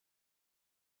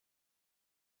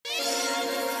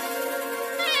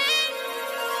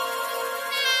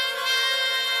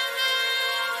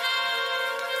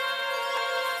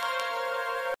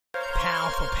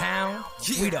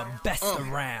We the best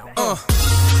around.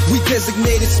 We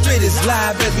designated spitters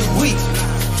live every week.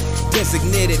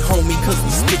 Designated homie cause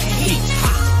we spit heat.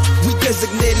 We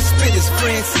designated spitters,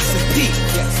 Francis and Pete.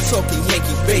 Talking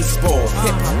Yankee baseball,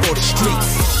 hip-hop or the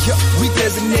streets. We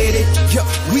designated,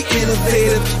 we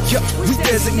innovative. We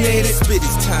designated,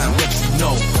 spitters time, what you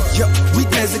know. We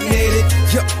designated,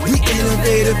 we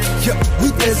innovative. We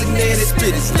designated,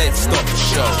 spitters, let's start the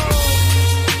show.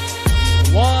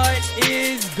 What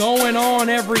is going on,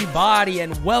 everybody,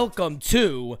 and welcome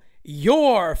to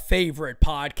your favorite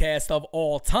podcast of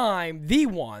all time, the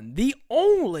one, the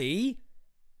only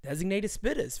Designated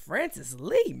Spittaz, Francis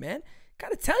Lee, man.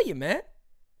 Gotta tell you, man.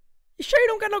 You sure you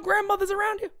don't got no grandmothers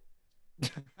around you?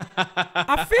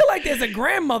 I feel like there's a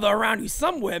grandmother around you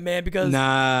somewhere, man, because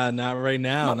Nah, not right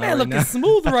now. my man looking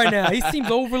smooth right now. He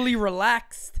seems overly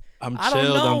relaxed. I don't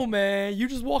know, man. You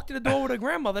just walked in the door with a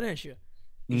grandmother, didn't you?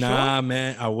 Nah, sure?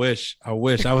 Man. I wish. I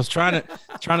was trying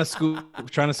to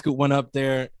scoot one up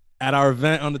there at our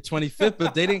event on the 25th,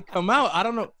 but they didn't come out. I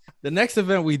don't know. The next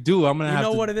event we do, I'm gonna have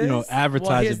to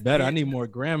advertise it better. I need more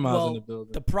grandmas in the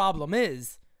building. The problem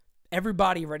is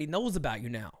everybody already knows about you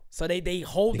now. So they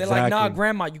hold, they're like, nah,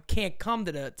 grandma, you can't come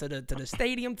to the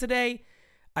stadium today.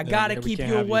 I gotta keep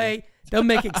you away. They'll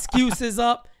make excuses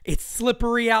up. It's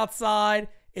slippery outside.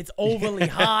 It's overly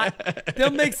hot. They'll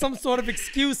make some sort of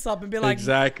excuse up and be like,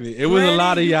 exactly. It was a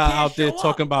lot of y'all out there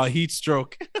talking about heat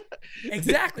stroke.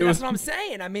 Exactly. That's what I'm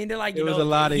saying. I mean, they're like, you know, a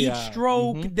lot of heat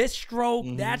stroke, this stroke,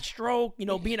 that stroke. You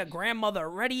know, being a grandmother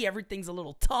already, everything's a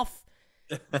little tough.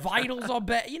 Vitals are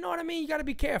bad. You know what I mean? You got to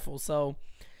be careful. So,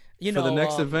 you know, for the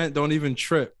next event, don't even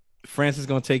trip. Francis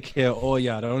gonna take care of all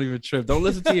y'all. Don't even trip. Don't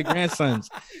listen to your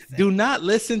grandsons. Do not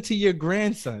listen to your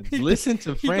grandsons. Listen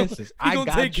to Francis. I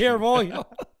got take care of all y'all.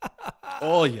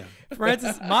 All y'all.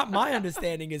 Francis, my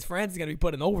understanding is Francis is gonna be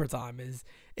putting overtime.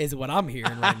 Is what I'm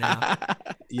hearing right now.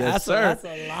 Yes, sir. That's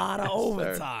a lot of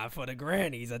overtime for the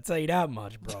grannies. I tell you that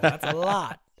much, bro. That's a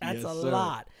lot. That's a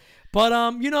lot.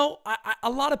 But you know,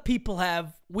 a lot of people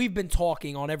we've been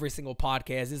talking on every single podcast.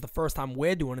 This is the first time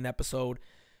we're doing an episode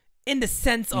in the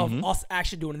sense of us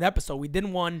actually doing an episode. We did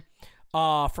one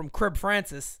from Crib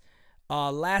Francis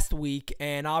last week,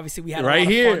 and obviously we had a lot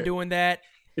of fun doing that.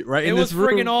 Right, it was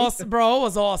friggin' awesome, bro. It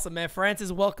was awesome, man.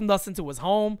 Francis welcomed us into his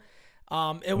home.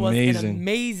 It was an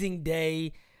amazing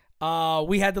day.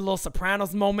 We had the little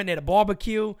Sopranos moment at a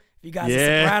barbecue. If you guys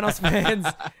are Sopranos fans,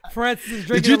 Francis is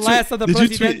drinking the last of the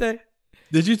Presidente.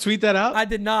 Did you tweet that out? I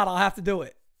did not. I'll have to do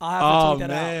it. I'll have to tweet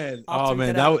that out. I'll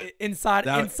tweet that out.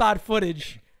 Inside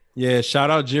footage. Yeah, shout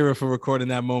out Jira for recording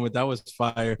that moment. That was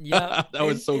fire. Yeah, that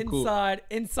was so cool.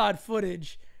 Inside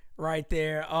footage right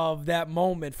there of that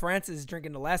moment. Francis is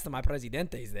drinking the last of my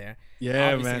Presidentes there.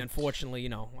 Yeah, obviously, man. Unfortunately, you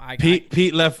know,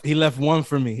 Pete left. He left one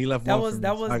for me. That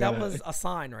was a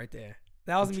sign right there.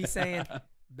 That was me saying,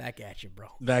 "Back at you, bro."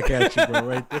 Back at you, bro.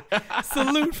 Right there.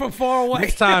 Salute from far away.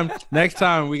 Next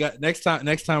time we got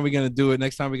to do it.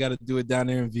 Next time we got to do it down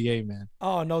there in VA, man.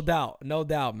 Oh, no doubt,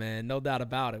 man, no doubt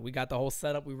about it. We got the whole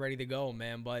setup. We ready to go,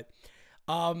 man. But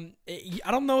I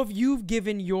don't know if you've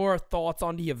given your thoughts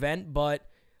on the event, but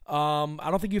I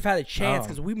don't think you've had a chance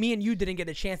because me and you didn't get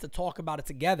a chance to talk about it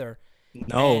together.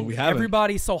 No, we haven't.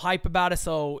 Everybody's so hype about it.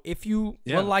 So if you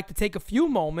would like to take a few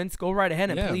moments, go right ahead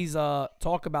and please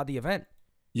talk about the event.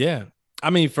 Yeah. I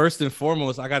mean, first and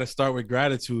foremost, I got to start with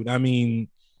gratitude. I mean,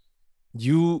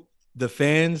 you, the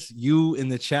fans, you in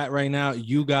the chat right now,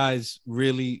 you guys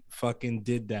really fucking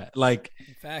did that. Like,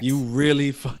 you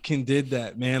really fucking did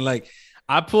that, man. Like,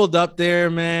 I pulled up there,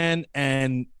 man,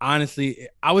 and honestly,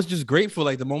 I was just grateful.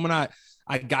 Like, the moment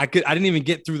I didn't even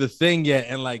get through the thing yet,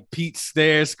 and like Pete's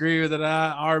there screaming that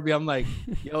RB, I'm like,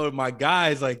 yo, my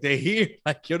guys, like, they here.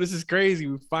 Like, yo, this is crazy.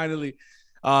 We finally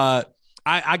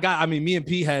me and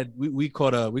Pete we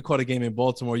caught a game in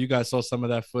Baltimore. You guys saw some of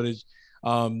that footage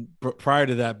prior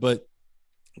to that, but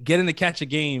getting to catch a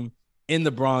game in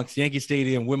the Bronx, Yankee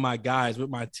Stadium with my guys,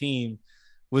 with my team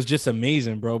was just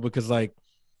amazing, bro. Because like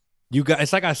you guys,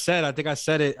 it's like I said, I think I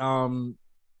said it on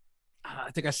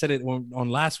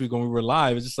last week when we were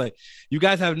live. It's just like, you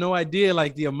guys have no idea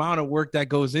like the amount of work that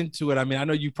goes into it. I mean, I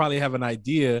know you probably have an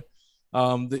idea,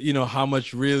 you know, how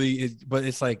much really is, but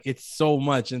it's like, it's so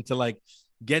much. And to like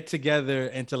get together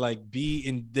and to like be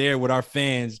in there with our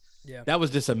fans, that was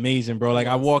just amazing, bro. Like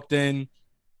I walked in,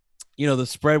 you know, the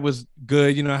spread was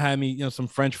good. You know, I had me, you know, some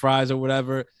French fries or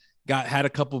whatever, had a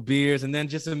couple beers, and then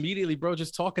just immediately, bro,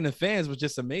 just talking to fans was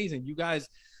just amazing. You guys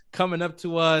coming up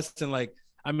to us and like,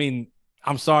 I mean,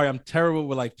 I'm sorry, I'm terrible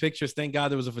with like pictures. Thank God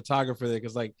there was a photographer there,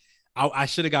 because like I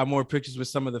should have got more pictures with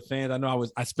some of the fans. I know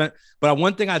but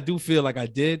one thing I do feel like I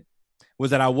did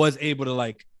was that I was able to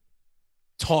like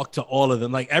talk to all of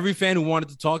them. Like every fan who wanted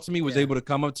to talk to me was able to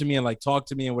come up to me and like talk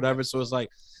to me and whatever. So it's like,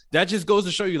 that just goes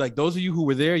to show you, like, those of you who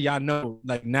were there, y'all know,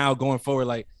 like, now going forward,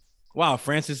 like, wow,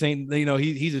 Francis ain't, you know,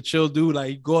 he's a chill dude.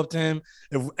 Like, you go up to him.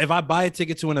 If I buy a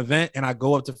ticket to an event and I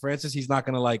go up to Francis, he's not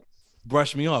gonna like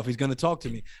brush me off. He's gonna talk to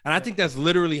me. And I think that's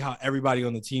literally how everybody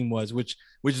on the team was, which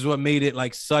is what made it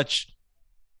like such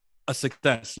a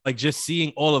success. Like, just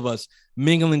seeing all of us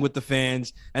mingling with the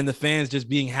fans and the fans just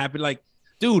being happy. Like,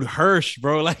 dude, Hirsch,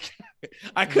 bro. Like,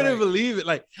 I couldn't believe it.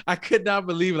 Like, I could not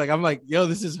believe it. Like, I'm like, yo,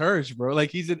 this is Hirsch, bro.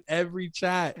 Like, he's in every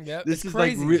chat. Yep, this is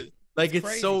crazy. Like it's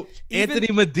crazy. so even,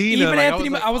 Anthony Medina. Even like,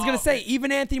 Anthony, I was gonna say, even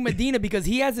Anthony Medina, because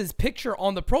he has his picture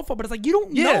on the profile, but it's like, you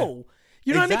don't know.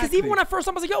 You know what I mean? Because even when I first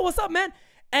saw him, I was like, yo, what's up, man?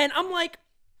 And I'm like,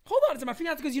 hold on, it's my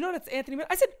fiance because you know that's Anthony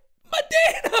Medina. I said,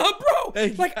 Medina, bro.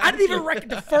 Exactly. Like, I didn't even reckon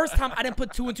the first time I didn't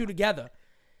put two and two together.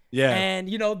 Yeah. And,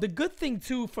 you know, the good thing,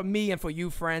 too, for me and for you,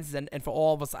 friends, and for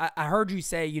all of us, I heard you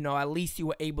say, you know, at least you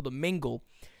were able to mingle.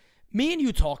 Me and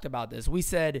you talked about this. We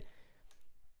said,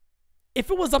 if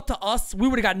it was up to us, we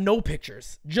would have got no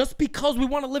pictures just because we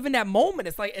want to live in that moment.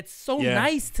 It's like, it's so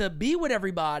nice to be with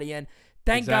everybody. And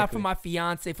thank God for my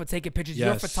fiance for taking pictures.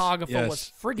 Your photographer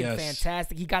was friggin'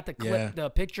 fantastic. He got the clip, the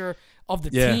picture of the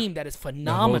team that is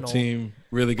phenomenal. The whole team,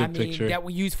 really good picture. That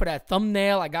we used for that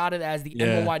thumbnail. I got it as the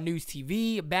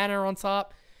NyynewsTV banner on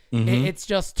top. It's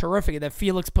just terrific that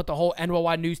Felix put the whole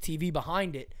NyynewsTV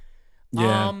behind it.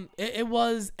 It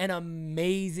was an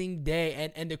amazing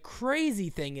day. And the crazy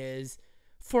thing is,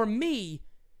 for me,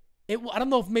 I don't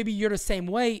know if maybe you're the same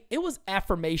way. It was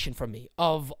affirmation for me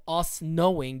of us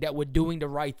knowing that we're doing the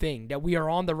right thing, that we are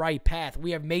on the right path.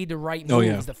 We have made the right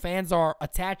moves. The fans are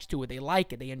attached to it. They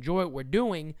like it. They enjoy what we're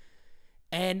doing.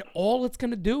 And all it's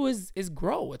going to do is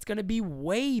grow. It's going to be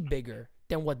way bigger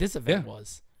than what this event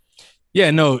was.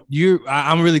 Yeah, no,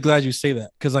 I'm really glad you say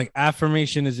that, because like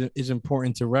affirmation is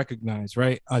important to recognize,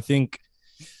 right? I think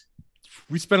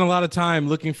we spend a lot of time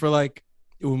looking for, like,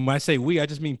 when I say we, I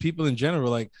just mean people in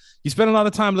general. Like, you spend a lot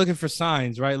of time looking for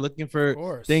signs, right? Looking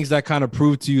for things that kind of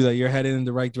prove to you that you're headed in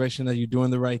the right direction, that you're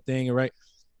doing the right thing, right?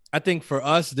 I think for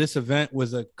us, this event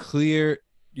was a clear,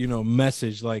 you know,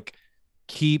 message, like,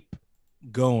 keep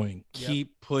going,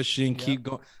 keep pushing, keep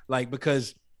going, like,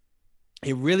 because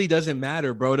it really doesn't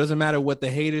matter, bro. It doesn't matter what the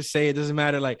haters say. It doesn't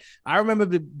matter. Like, I remember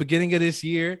the beginning of this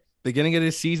season,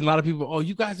 a lot of people, oh,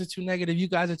 you guys are too negative. You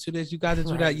guys are too this. You guys are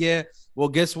too that. Yeah. Well,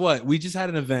 guess what? We just had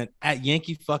an event at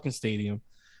Yankee fucking Stadium.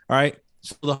 All right.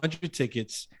 Sold 100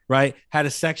 tickets, right? Had a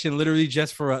section literally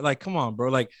just for, like, come on, bro.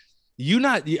 Like,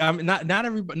 not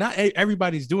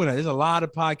everybody's doing that. There's a lot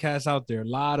of podcasts out there,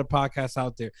 Not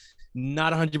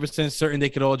 100% certain they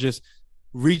could all just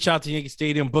reach out to Yankee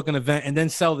Stadium, book an event, and then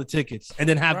sell the tickets, and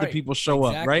then have the people show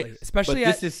up, right? Especially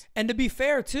and to be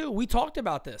fair too, we talked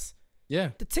about this. Yeah,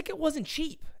 the ticket wasn't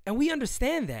cheap, and we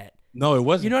understand that. No, it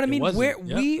wasn't. You know what I mean?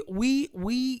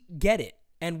 We get it,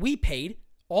 and we paid.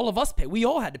 All of us paid. We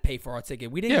all had to pay for our ticket.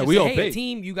 We didn't just say, hey,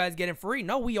 team, you guys get it free.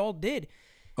 No, we all did.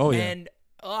 Oh, yeah. And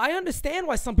I understand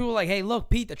why some people are like, hey, look,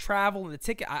 Pete, the travel and the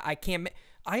ticket, I can't.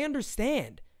 I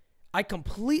understand. I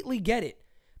completely get it.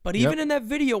 But even in that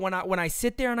video, when I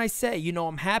sit there and I say, you know,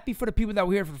 I'm happy for the people that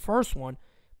were here for the first one,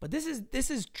 but this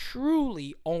is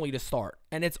truly only the start,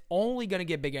 and it's only gonna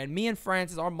get bigger. And me and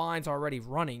Francis, our minds are already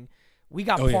running. We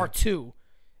got part two,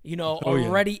 you know,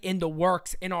 already in the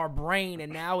works in our brain,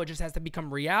 and now it just has to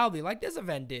become reality, like this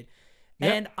event did.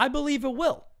 And I believe it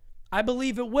will. I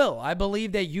believe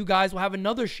that you guys will have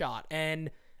another shot, and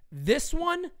this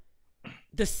one,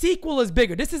 the sequel is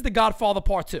bigger. This is The Godfather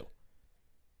Part 2.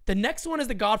 The next one is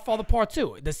The Godfather Part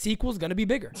 2. The sequel is going to be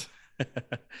bigger.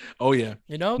 Oh, yeah.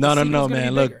 You know? No,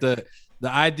 man. Look, the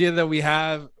idea that we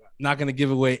have, not going to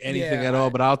give away anything at all,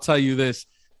 but I'll tell you this.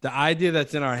 The idea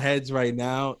that's in our heads right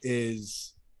now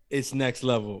it's next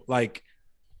level. Like,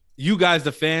 you guys,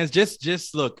 the fans,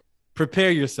 just look,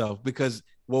 prepare yourself, because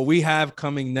what we have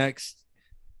coming next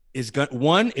is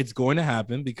it's going to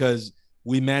happen, because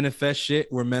we manifest shit.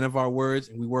 We're men of our words,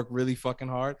 and we work really fucking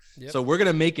hard. So we're going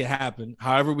to make it happen.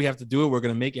 However we have to do it, we're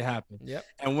going to make it happen.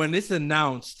 And when it's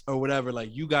announced or whatever,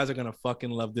 like, you guys are going to fucking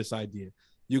love this idea.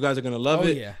 You guys are going to love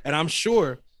it. Yeah. And I'm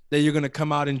sure that you're going to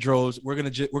come out in droves. We're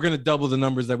going to double the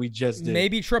numbers that we just did.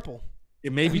 Maybe triple.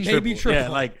 It may be triple. Yeah,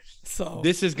 like, so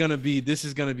this is going to be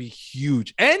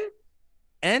huge. And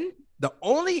the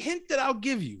only hint that I'll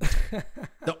give you,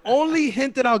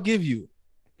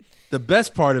 the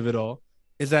best part of it all,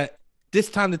 is that this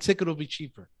time the ticket will be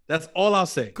cheaper. That's all I'll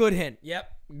say. Good hint. Yep.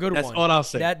 Good one. That's all I'll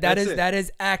say. That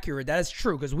is accurate. That is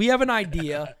true, because we have an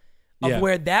idea of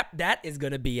where that is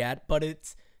going to be at, but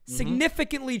it's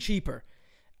significantly cheaper.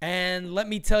 And let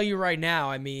me tell you right now,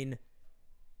 I mean,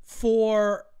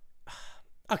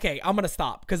 Okay, I'm going to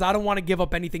stop because I don't want to give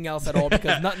up anything else at all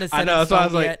because nothing is set I know, in so I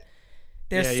stone was yet. like,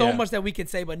 There's so much that we can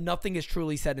say, but nothing is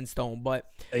truly set in stone. But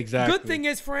exactly. Good thing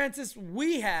is, Francis,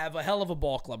 we have a hell of a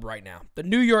ball club right now. The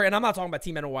New York, and I'm not talking about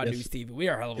Team NY News TV. We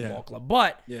are a hell of a ball club.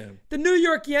 But the New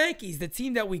York Yankees, the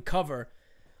team that we cover,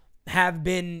 have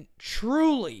been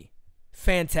truly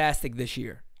fantastic this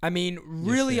year. I mean,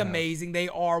 really amazing. They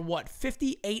are,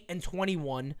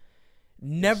 58-21.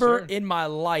 Never in my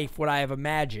life would I have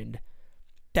imagined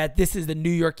that this is the New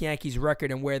York Yankees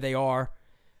record and where they are.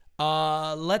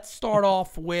 Let's start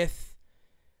off with,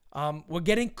 we're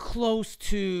getting close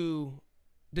to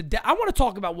I want to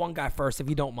talk about one guy first, if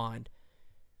you don't mind.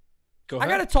 Go ahead.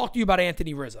 I got to talk to you about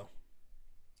Anthony Rizzo.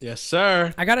 Yes,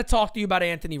 sir. I got to talk to you about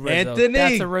Anthony Rizzo. Anthony.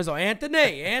 That's a Rizzo.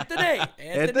 Anthony.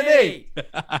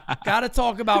 Got to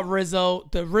talk about Rizzo.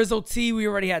 The Rizzo tee, we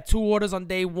already had 2 orders on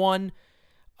day 1.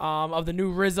 Of the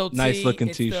new Rizzo tee. Nice looking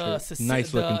t-shirt.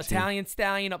 The Italian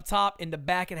stallion up top. In the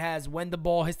back, it has "When the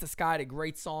Ball Hits the Sky," the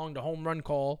great song, the home run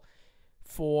call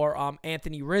for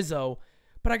Anthony Rizzo.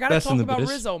 But I got to talk about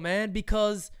Rizzo, man,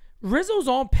 because Rizzo's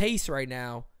on pace right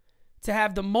now to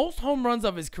have the most home runs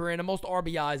of his career and the most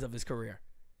RBIs of his career.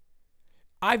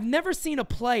 I've never seen a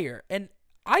player, and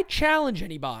I challenge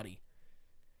anybody.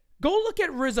 Go look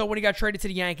at Rizzo when he got traded to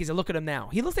the Yankees and look at him now.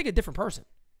 He looks like a different person.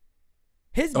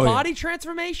 His body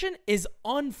transformation is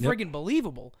unfriggin'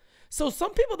 believable. So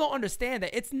some people don't understand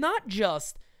that it's not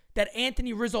just that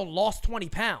Anthony Rizzo lost 20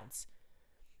 pounds.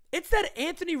 It's that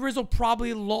Anthony Rizzo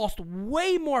probably lost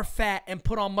way more fat and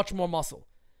put on much more muscle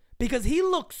because he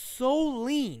looks so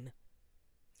lean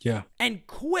and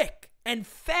quick and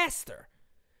faster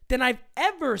than I've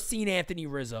ever seen Anthony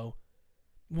Rizzo.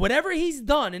 Whatever he's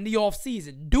done in the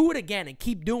offseason, do it again and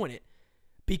keep doing it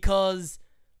because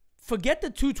forget the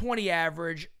 220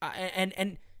 average,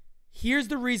 and here's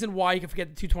the reason why you can forget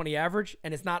the 220 average,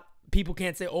 and it's not, people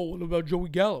can't say, oh, what about Joey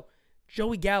Gallo?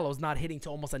 Joey Gallo's not hitting to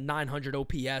almost a 900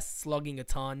 OPS, slugging a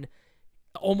ton,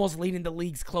 almost leading the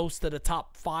leagues close to the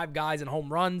top 5 guys in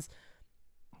home runs.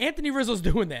 Anthony Rizzo's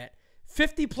doing that.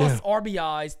 50-plus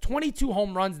RBIs, 22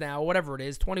 home runs now, whatever it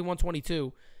is, 21,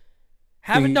 22.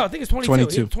 I think it's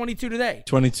 22. 22 today.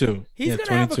 22. He's going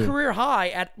to have a career high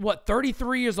at,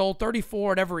 33 years old, 34,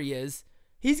 whatever he is.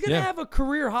 He's going to have a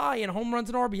career high in home runs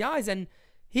and RBIs, and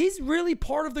he's really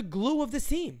part of the glue of this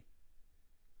team.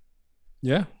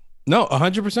 Yeah. No,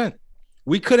 100%.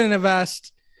 We couldn't have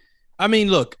asked. I mean,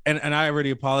 look, and I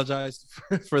already apologized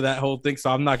for that whole thing,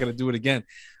 so I'm not going to do it again.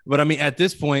 But, I mean, at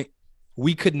this point,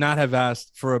 we could not have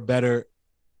asked for a better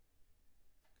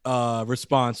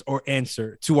response or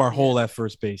answer to our hole at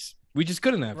first base. We just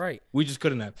couldn't have. Right. We just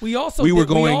couldn't have. We also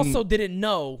didn't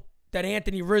know that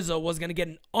Anthony Rizzo was going to get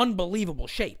in unbelievable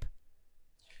shape.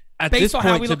 At this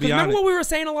point, to be honest, remember what we were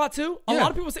saying a lot too? A lot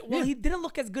of people say, well, he didn't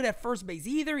look as good at first base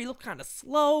either. He looked kind of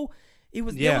slow. There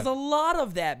was a lot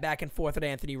of that back and forth with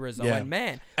Anthony Rizzo. And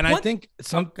man. And I think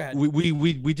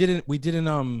we didn't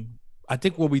I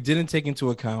think what we didn't take into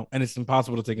account, and it's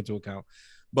impossible to take into account,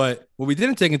 but what we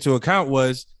didn't take into account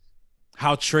was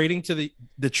how trading to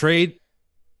the trade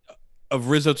of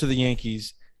Rizzo to the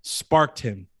Yankees sparked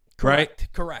him. Correct.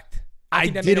 I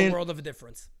think that made a world of a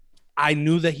difference. I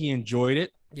knew that he enjoyed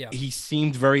it. Yeah. He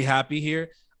seemed very happy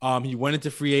here. He went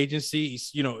into free agency.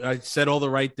 I said all the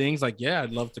right things. Like, yeah,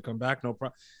 I'd love to come back. No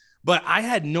problem. But I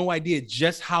had no idea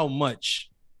just how much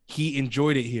he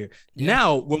enjoyed it here. Yeah.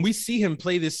 Now, when we see him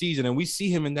play this season and we see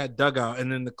him in that dugout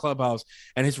and in the clubhouse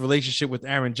and his relationship with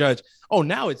Aaron Judge,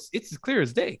 now it's as clear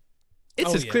as day.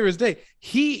 It's clear as day.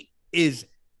 He is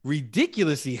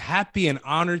ridiculously happy and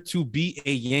honored to be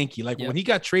a Yankee. Like when he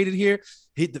got traded here,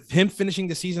 him finishing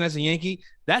the season as a Yankee,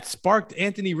 that sparked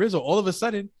Anthony Rizzo. All of a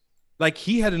sudden, like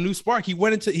he had a new spark. He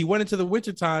went into the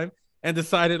wintertime and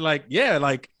decided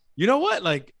you know what?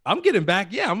 Like, I'm getting back.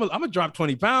 Yeah, I'm gonna drop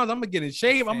 20 pounds. I'm gonna get in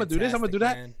shape. I'm gonna do this. I'm gonna do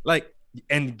that. Man. Like,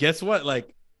 and guess what?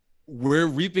 Like, we're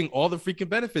reaping all the freaking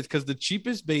benefits because the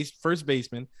cheapest first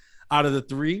baseman out of the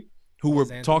 3 who were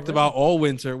talked about all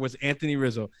winter was Anthony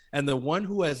Rizzo. And the one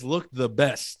who has looked the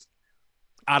best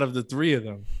out of the 3 of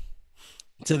them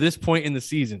to this point in the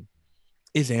season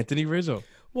is Anthony Rizzo.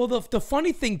 Well, the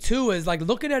funny thing, too, is like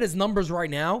looking at his numbers right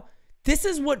now, this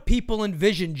is what people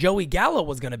envisioned Joey Gallo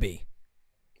was going to be.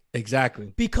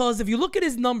 Exactly. Because if you look at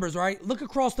his numbers, right, look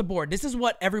across the board. This is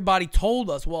what everybody told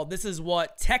us. Well, this is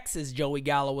what Texas Joey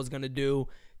Gallo was going to do.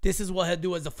 This is what he'll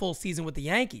do as a full season with the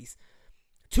Yankees.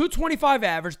 225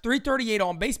 average, 338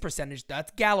 on base percentage.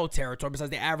 That's Gallo territory,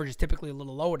 besides the average is typically a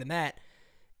little lower than that.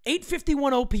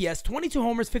 851 OPS, 22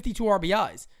 homers, 52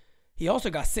 RBIs. He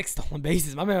also got 6 stolen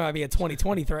bases. My man might be a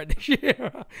 2020 threat this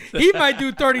year. He might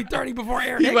do 30-30 before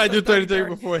Aaron Hicks. He might do 30-30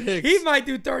 before Hicks. He might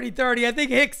do 30-30. I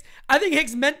think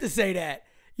Hicks meant to say that.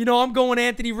 I'm going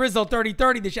Anthony Rizzo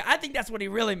 30-30 this year. I think that's what he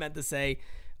really meant to say,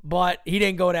 but he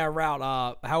didn't go that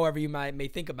route, however you may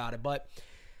think about it. But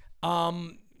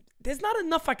there's not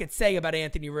enough I could say about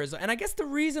Anthony Rizzo. And I guess the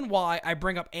reason why I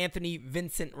bring up Anthony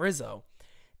Vincent Rizzo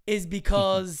is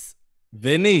because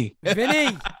Vinny. He's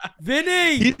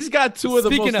got 2 of the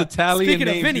most Italian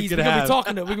names Vinny, you could have.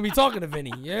 We're gonna be talking to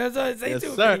Vinny. Yes, sir.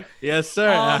 Vinny. Yes,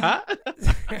 sir.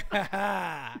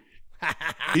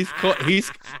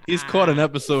 He's caught an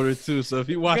episode or 2. So if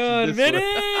you watch this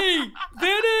Vinny,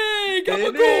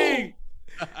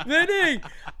 Vinny.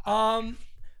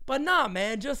 But nah,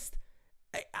 man,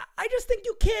 I just think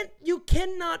you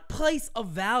cannot place a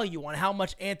value on how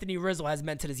much Anthony Rizzo has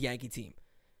meant to this Yankee team.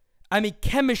 I mean,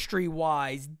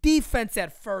 chemistry-wise, defense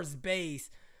at first base,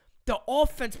 the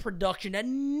offense production that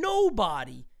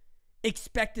nobody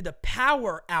expected, the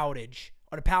power outage,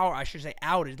 or the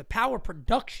power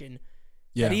production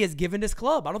that he has given this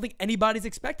club. I don't think anybody's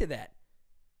expected that.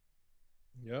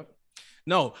 Yep.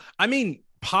 No, I mean,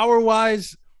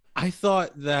 power-wise, I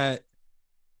thought that,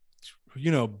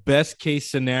 best case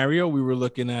scenario, we were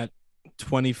looking at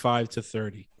 25 to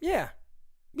 30. Yeah.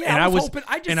 Yeah, and I was hoping.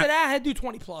 I just said I had to do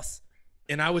 20 plus.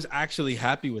 And I was actually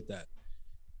happy with that.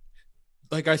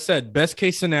 Like I said, best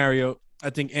case scenario,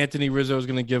 I think Anthony Rizzo is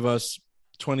going to give us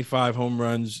 25 home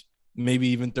runs, maybe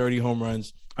even 30 home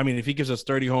runs. I mean, if he gives us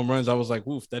 30 home runs, I was like,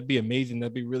 woof, that'd be amazing.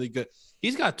 That'd be really good.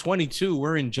 He's got 22.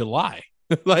 We're in July.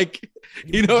 Like,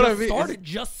 you know what I mean?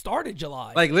 Just started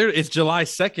July. Like, literally, it's July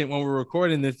 2nd when we're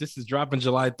recording this. This is dropping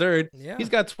July 3rd. Yeah. He's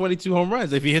got 22 home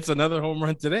runs. If he hits another home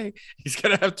run today, he's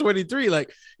going to have 23.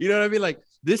 Like, you know what I mean? Like,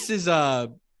 this is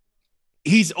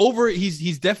he's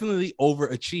definitely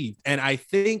overachieved. And I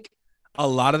think a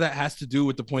lot of that has to do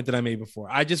with the point that I made before.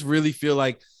 I just really feel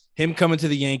like him coming to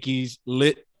the Yankees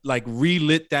relit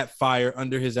that fire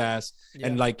under his ass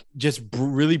and like just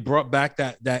really brought back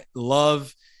that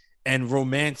love and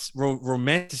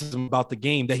romanticism about the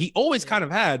game that he always kind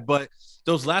of had, but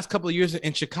those last couple of years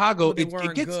in Chicago, it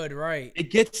gets good, right?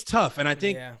 It gets tough, and I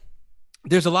think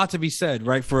there's a lot to be said,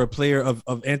 right, for a player of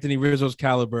Anthony Rizzo's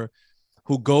caliber,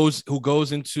 who goes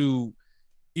into,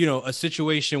 a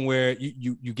situation where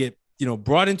you get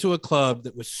brought into a club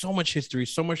that was so much history,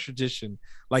 so much tradition,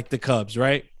 like the Cubs,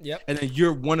 right? Yep. And then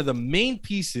you're one of the main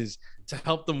pieces to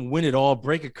help them win it all,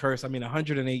 break a curse. I mean,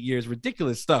 108 years,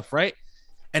 ridiculous stuff, right?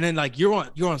 And then like you're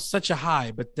on such a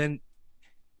high, but then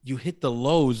you hit the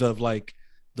lows of like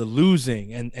the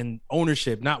losing and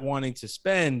ownership not wanting to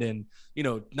spend, and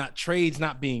not trades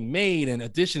not being made and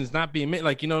additions not being made,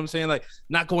 like, you know what I'm saying, like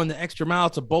not going the extra mile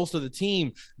to bolster the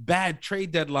team, bad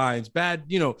trade deadlines, bad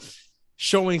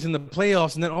showings in the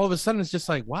playoffs, and then all of a sudden it's just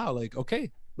like, wow, like,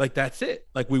 okay, like that's it,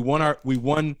 like we won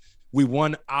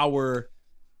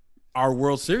our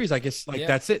World Series, I guess, like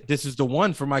that's it. This is the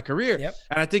one for my career. Yep.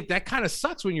 And I think that kind of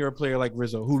sucks when you're a player like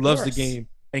Rizzo who loves the game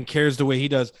and cares the way he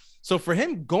does. So for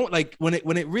him going, like when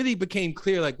it really became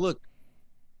clear, like, look,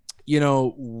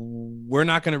 we're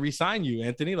not going to re-sign you,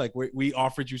 Anthony. Like we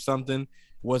offered you something,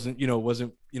 wasn't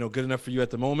good enough for you at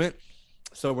the moment.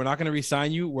 So we're not going to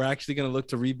re-sign you. We're actually going to look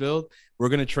to rebuild. We're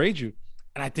going to trade you.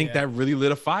 And I think that really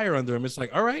lit a fire under him. It's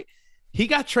like, all right, he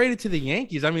got traded to the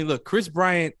Yankees. I mean, look, Chris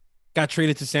Bryant got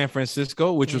traded to San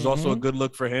Francisco, which was also a good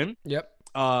look for him. Yep.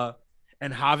 And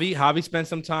Javi spent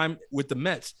some time with the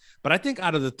Mets. But I think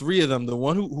out of the 3 of them, the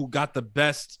one who got the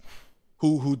best,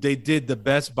 who they did the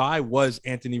best by was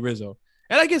Anthony Rizzo.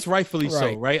 And I guess rightfully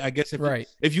so, right? I guess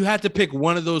if you had to pick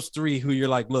one of those 3 who you're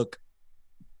like, look,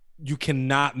 you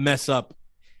cannot mess up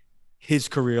his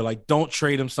career. Like, don't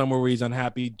trade him somewhere where he's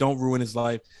unhappy. Don't ruin his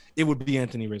life. It would be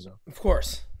Anthony Rizzo. Of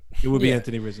course. It would be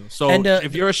Anthony Rizzo. So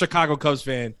if you're a Chicago Cubs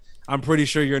fan, I'm pretty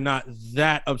sure you're not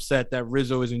that upset that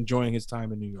Rizzo is enjoying his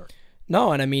time in New York.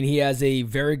 No, and I mean, he has a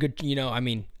very good,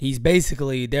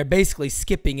 they're basically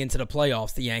skipping into the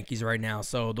playoffs, the Yankees right now.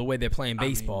 So the way they're playing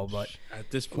baseball, but at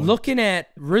this point, looking at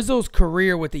Rizzo's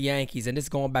career with the Yankees, and this is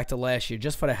going back to last year,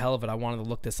 just for the hell of it, I wanted to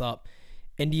look this up.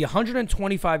 In the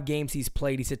 125 games he's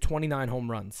played, he's hit 29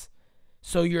 home runs.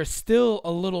 So you're still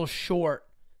a little short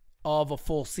of a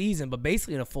full season, but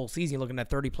basically in a full season, you're looking at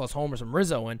 30-plus homers from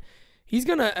Rizzo, and he's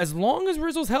going to, as long as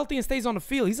Rizzo's healthy and stays on the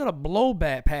field, he's going to blow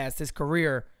past his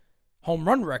career home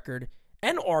run record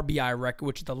and RBI record,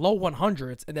 which is the low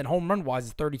 100s, and then home run wise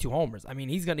is 32 homers. I mean,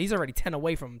 he's already 10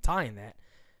 away from tying that.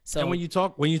 So, and when you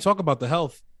talk about the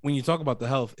health,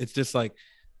 it's just like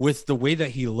with the way that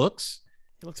he looks,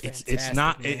 He looks it's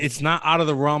not out of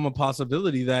the realm of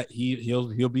possibility that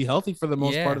he'll be healthy for the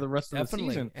most part of the rest of the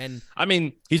season. And I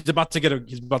mean, he's about to get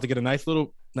a nice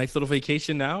little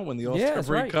vacation now when the All-Star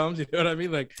break comes. You know what I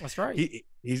mean? Like, that's right.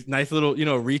 He's nice little,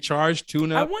 recharge,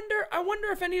 tune up. I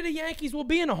wonder if any of the Yankees will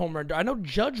be in a home run. I know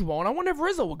Judge won't. I wonder if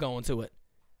Rizzo will go into it.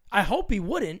 I hope he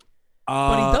wouldn't.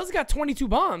 But he does got 22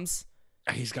 bombs.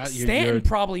 He's got Stanton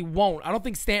probably won't. I don't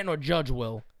think Stanton or Judge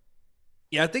will.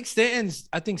 Yeah, I think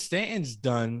Stanton's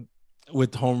done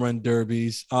with home run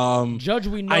derbies. Judge,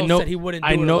 we know said he wouldn't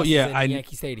do it in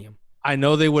Yankee Stadium. I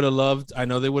know they would have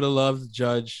loved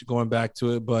Judge going back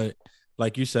to it, but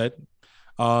like you said,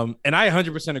 and I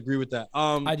 100% agree with that.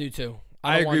 I do too.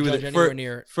 I agree with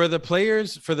it. For the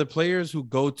players who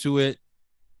go to it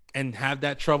and have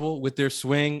that trouble with their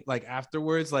swing, like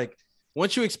afterwards, like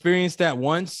once you experience that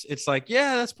once, it's like,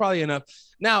 yeah, that's probably enough.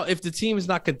 Now, if the team is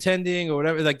not contending or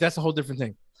whatever, like that's a whole different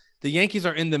thing. The Yankees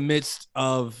are in the midst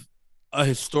of a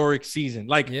historic season.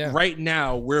 Like right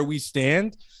now, where we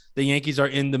stand, the Yankees are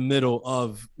in the middle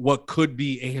of what could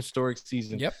be a historic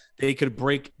season. Yep. They could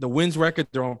break the wins record.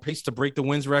 They're on pace to break the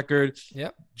wins record.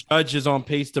 Yep. Judge is on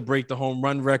pace to break the home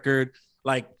run record.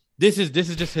 Like this is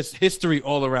just his history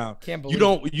all around. Can't believe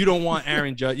you don't want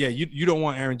Aaron Judge. Yeah, you don't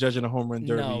want Aaron Judge in a home run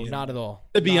derby. No, not at all.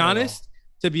 To be honest,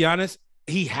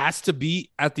 he has to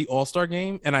be at the All-Star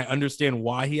game, and I understand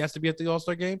why he has to be at the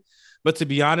All-Star game. But to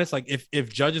be honest, like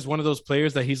if Judge is one of those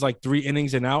players that he's like 3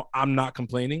 innings and out, I'm not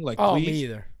complaining. Like, please, me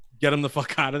either. Get him the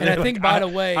fuck out of there. And I think, by the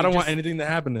way, I don't want anything to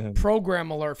happen to him. Program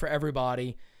alert for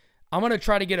everybody. I'm going to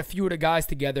try to get a few of the guys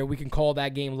together. We can call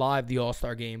that game live, the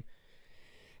All-Star game.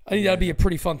 I think that'd be a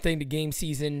pretty fun thing, the game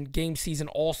season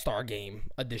All-Star game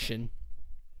edition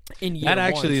in year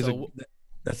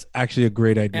that's actually a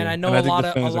great idea. And I know a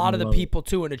lot of the people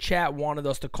too in the chat wanted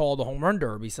us to call the home run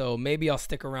derby, so maybe I'll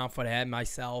stick around for that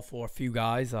myself or a few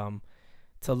guys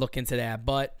to look into that.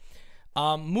 But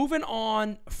moving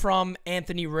on from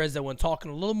Anthony Rizzo and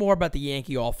talking a little more about the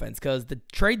Yankee offense, because the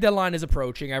trade deadline is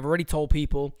approaching. I've already told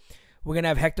people we're going to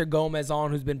have Hector Gomez on,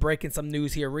 who's been breaking some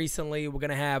news here recently. We're going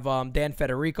to have Dan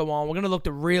Federico on. We're going to look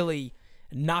to really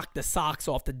knock the socks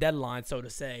off the deadline, so to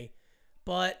say.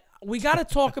 But we got to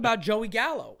talk about Joey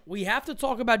Gallo. We have to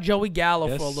talk about Joey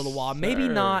Gallo for a little while. Maybe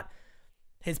not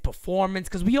his performance,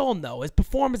 because we all know his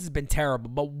performance has been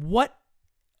terrible. But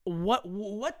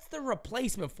what's the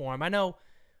replacement for him? I know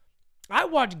I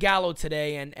watched Gallo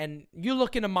today, and you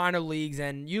look into minor leagues,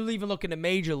 and you even look into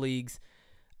major leagues.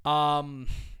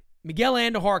 Miguel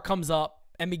Andujar comes up,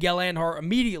 and Miguel Andujar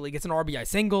immediately gets an RBI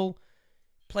single,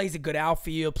 plays a good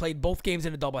outfield, played both games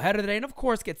in a doubleheader today, and of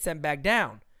course gets sent back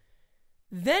down.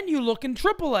 Then you look in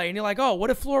AAA, and you're like, oh, what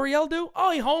did Florial do?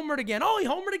 Oh, he homered again. Oh, he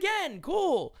homered again.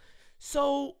 Cool.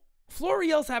 So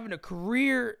Florial's having a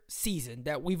career season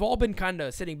that we've all been kind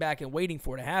of sitting back and waiting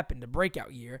for to happen, the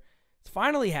breakout year. It's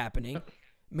finally happening.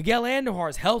 Miguel Andujar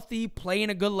is healthy,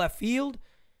 playing a good left field,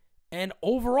 and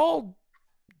overall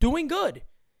doing good.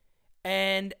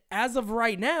 And as of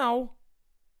right now,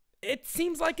 it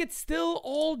seems like it's still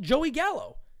all Joey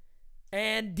Gallo.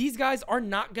 And these guys are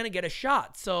not going to get a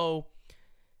shot. So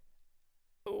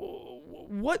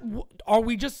what are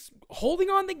we just holding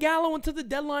on to Gallo until the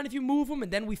deadline if you move him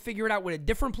and then we figure it out with a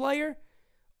different player?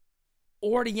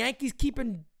 Or the Yankees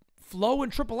keeping Flo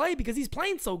in AAA because he's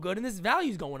playing so good and his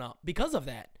value's going up because of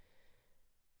that?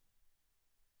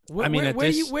 Where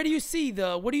do you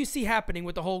see happening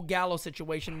with the whole Gallo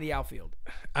situation in the outfield?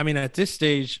 I mean, at this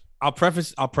stage, I'll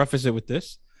preface it with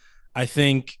this. I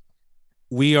think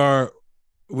we are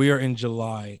in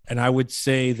July, and I would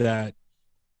say that,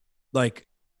 like,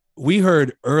 we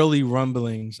heard early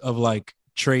rumblings of like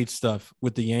trade stuff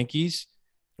with the Yankees.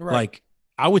 Right. Like,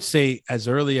 I would say as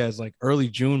early as like early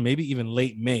June, maybe even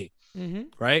late May. Mm-hmm.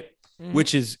 Right. Mm-hmm.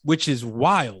 Which is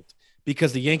wild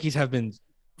because the Yankees have been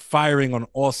firing on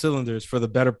all cylinders for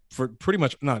pretty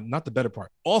much not the better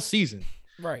part all season.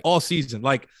 Right. All season.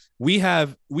 Like we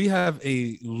have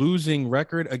a losing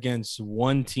record against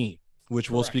one team, which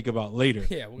we'll speak about later.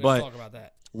 Yeah, we're going to talk about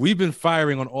that. We've been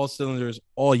firing on all cylinders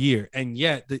all year, and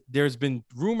yet there's been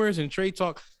rumors and trade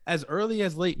talk as early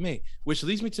as late May, which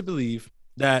leads me to believe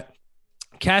that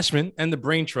Cashman and the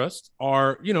Brain Trust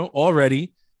are,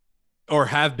 already or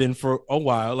have been for a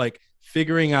while, like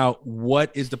figuring out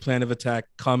what is the plan of attack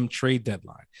come trade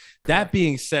deadline. Correct. That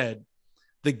being said,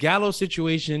 the Gallo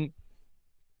situation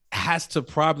has to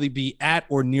probably be at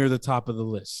or near the top of the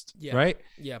list, right?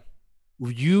 Yeah.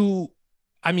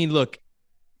 Look,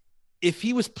 if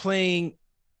he was playing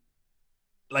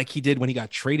like he did when he got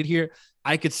traded here,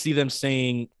 I could see them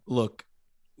saying, look,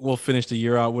 we'll finish the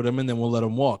year out with him and then we'll let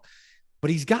him walk. But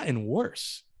he's gotten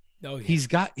worse. Oh,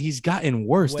 yeah. He's gotten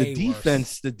worse. Way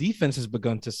The defense has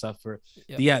begun to suffer.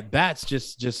 Yep. The at bats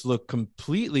just look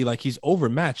completely like he's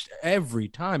overmatched every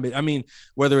time. I mean,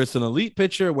 whether it's an elite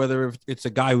pitcher, whether it's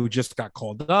a guy who just got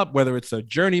called up, whether it's a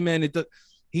journeyman,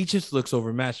 he just looks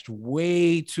overmatched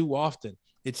way too often.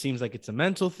 It seems like it's a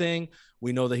mental thing.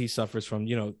 We know that he suffers from,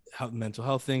 mental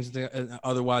health things and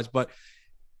otherwise, but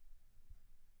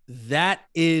that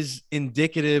is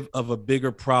indicative of a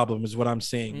bigger problem is what I'm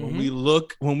saying. Mm-hmm.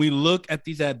 When we look at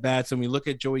these at bats and we look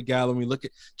at Joey Gallo and we look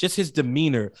at just his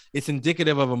demeanor, it's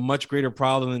indicative of a much greater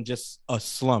problem than just a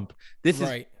slump.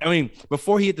 Right.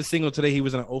 Before he hit the single today, he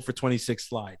was on an 0 for 26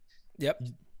 slide. Yep.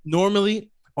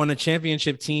 Normally on a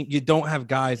championship team, you don't have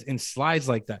guys in slides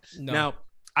like that. No. Now,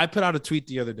 I put out a tweet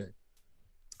the other day.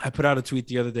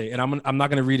 And I'm not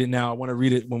going to read it now. I want to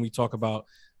read it when we talk about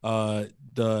the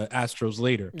Astros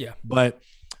later. Yeah. But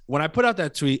when I put out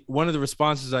that tweet, one of the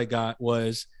responses I got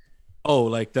was,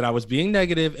 that I was being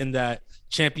negative and that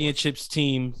championship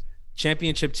teams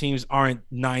aren't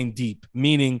 9 deep,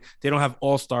 meaning they don't have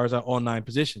all-stars at all 9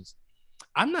 positions.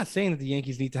 I'm not saying that the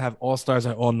Yankees need to have all-stars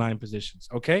at all 9 positions.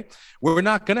 Okay. We're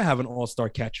not going to have an all-star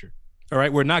catcher. All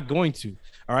right. We're not going to.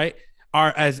 All right.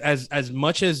 As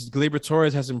much as Gleyber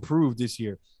Torres has improved this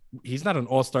year, he's not an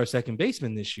all-star second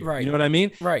baseman this year. Right. You know what I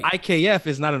mean? Right. IKF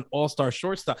is not an all-star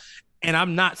shortstop. And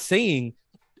I'm not saying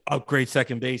upgrade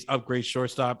second base, upgrade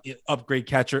shortstop, upgrade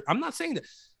catcher. I'm not saying that.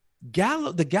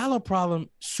 The Gallo problem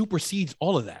supersedes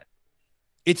all of that.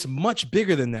 It's much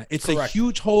bigger than that. It's Correct. A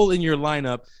huge hole in your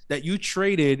lineup that you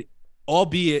traded,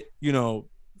 albeit,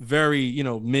 very,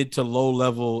 mid to low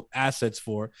level assets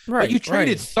for. Right. But you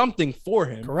traded something for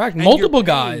him. Correct. Multiple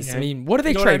guys. Him. I mean, what do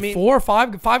they trade? 4 or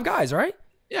 5 guys, right?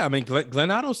 Yeah, I mean,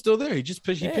 Glenn Otto's still there. He just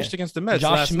pitched. He pitched against the Mets.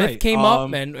 Josh Smith came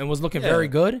up and was looking very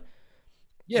good.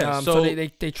 Yeah, so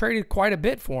they traded quite a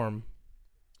bit for him.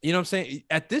 You know what I'm saying?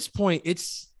 At this point,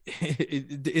 it's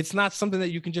not something that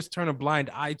you can just turn a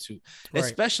blind eye to,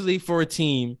 especially for a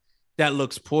team that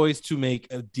looks poised to make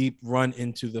a deep run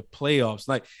into the playoffs.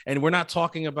 And we're not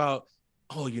talking about,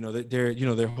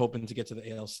 they're hoping to get to the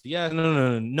ALCS.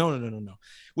 No.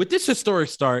 With this historic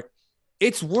start,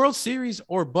 it's World Series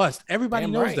or bust. Everybody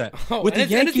knows that. With the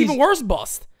Yankees, it's even worse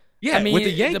bust. Yeah, I mean, with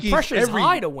the Yankees, the pressure is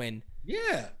high to win.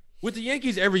 Yeah, with the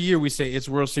Yankees, every year we say it's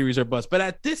World Series or bust. But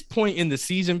at this point in the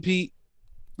season, Pete,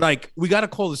 we got to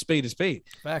call a spade a spade.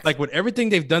 Facts. With everything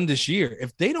they've done this year,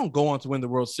 if they don't go on to win the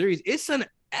World Series, it's an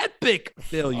epic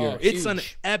failure. It's an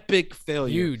epic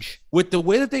failure. Huge. With the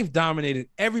way that they've dominated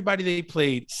everybody they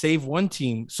played, save one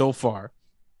team so far.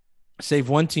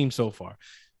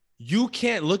 You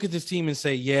can't look at this team and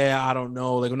say, yeah, I don't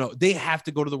know. No, they have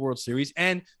to go to the World Series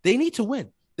and they need to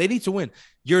win.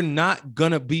 You're not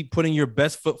going to be putting your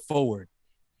best foot forward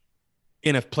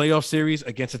in a playoff series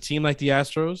against a team like the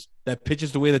Astros that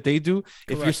pitches the way that they do. Correct.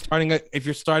 If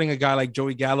you're starting a guy like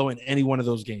Joey Gallo in any one of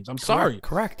those games, I'm sorry.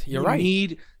 Correct. You're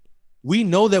right. We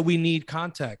know that we need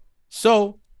contact.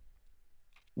 So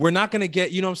we're not going to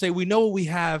get, we know what we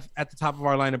have at the top of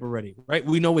our lineup already, right?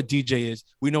 We know what DJ is.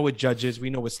 We know what Judge is. We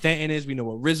know what Stanton is. We know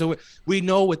what Rizzo is. We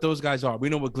know what those guys are. We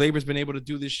know what Gleyber's been able to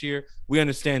do this year. We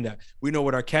understand that. We know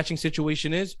what our catching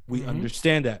situation is. We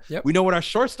understand that. Yep. We know what our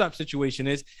shortstop situation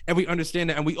is, and we understand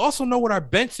that. And we also know what our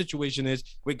bench situation is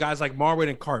with guys like Marwin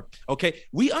and Carp, okay?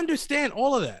 We understand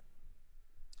all of that.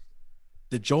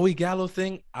 The Joey Gallo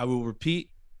thing, I will repeat,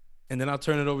 and then I'll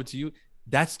turn it over to you.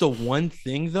 That's the one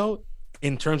thing, though,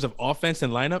 in terms of offense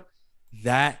and lineup,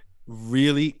 that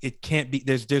really, it can't be,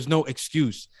 there's no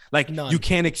excuse. None. You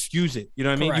can't excuse it. You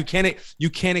know what I mean? You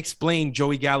can't explain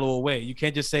Joey Gallo away. You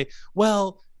can't just say,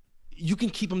 well, you can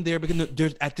keep him there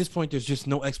because at this point, there's just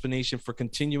no explanation for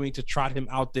continuing to trot him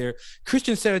out there.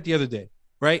 Christian said it the other day,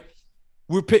 right?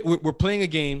 We're playing a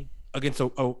game against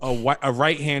a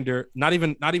right-hander, not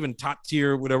even top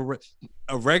tier, whatever,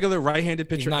 a regular right-handed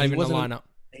pitcher. He's not even in the lineup.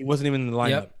 He wasn't even in the lineup.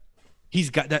 Yep.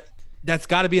 He's got that. That's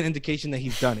got to be an indication that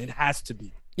he's done. It has to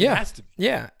be. Yeah. It has to be.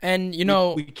 Yeah. And,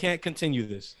 we can't continue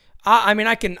this. I mean,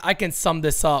 I can sum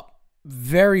this up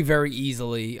very, very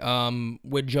easily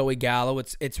with Joey Gallo.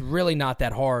 It's really not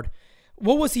that hard.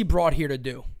 What was he brought here to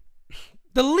do?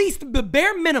 The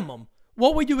bare minimum,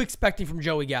 what were you expecting from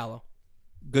Joey Gallo?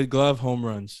 Good glove, home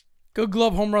runs. Good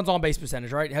glove, home runs, on base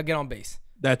percentage, right? He'll get on base.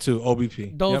 That too,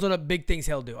 OBP. Those are the big things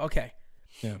he'll do. Okay.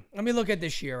 Yeah. Let me look at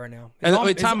this year right now.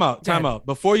 Time out.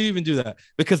 Before you even do that,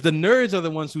 because the nerds are the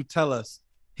ones who tell us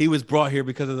he was brought here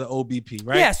because of the OBP,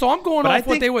 right? Yeah, so I'm going off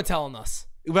what they were telling us.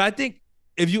 But I think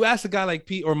if you ask a guy like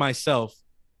Pete or myself,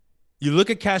 you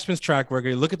look at Cashman's track record,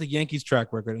 you look at the Yankees'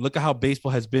 track record, and look at how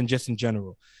baseball has been just in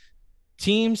general.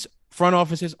 Teams, front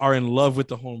offices are in love with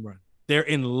the home run. They're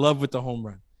in love with the home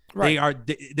run. Right.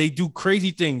 They do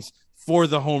crazy things for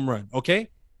the home run. Okay,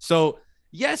 so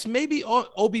yes, maybe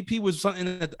OBP was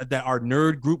something that our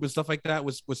nerd group and stuff like that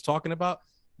was talking about.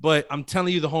 But I'm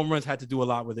telling you, the home runs had to do a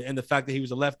lot with it, and the fact that he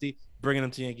was a lefty, bringing him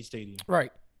to Yankee Stadium.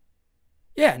 Right.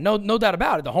 Yeah, no doubt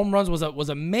about it. The home runs was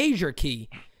a major key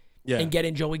in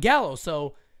getting Joey Gallo.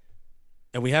 So,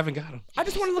 and we haven't got him. I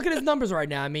just want to look at his numbers right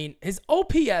now. I mean, his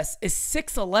OPS is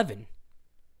 611.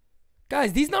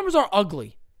 Guys, these numbers are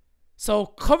ugly. So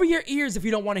cover your ears if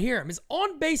you don't want to hear him. His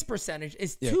on-base percentage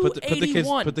is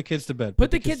 281. Put the kids to bed.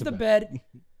 Put the kids to bed.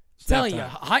 Tell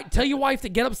your wife to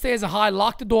get upstairs and hide,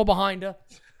 lock the door behind her.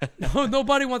 No,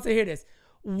 nobody wants to hear this.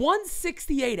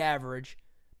 168 average.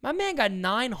 My man got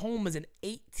 9 homers and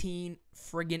 18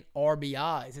 friggin'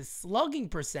 RBIs. His slugging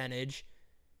percentage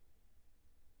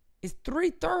is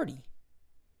 330.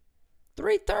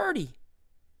 330.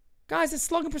 Guys, his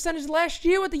slugging percentage last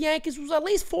year with the Yankees was at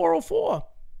least 404.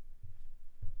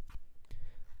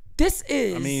 This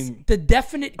is the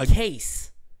definite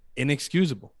case.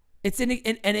 Inexcusable. It's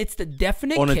the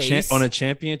definite case. On a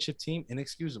championship team,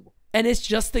 inexcusable. And it's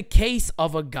just the case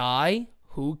of a guy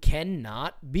who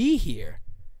cannot be here.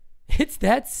 It's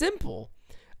that simple.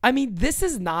 I mean, this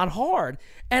is not hard.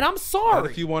 And I'm sorry.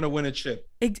 Not if you want to win a chip.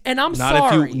 And I'm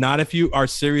sorry. Not if you are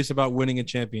serious about winning a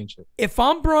championship. If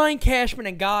I'm Brian Cashman,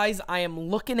 and guys, I am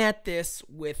looking at this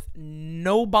with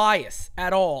no bias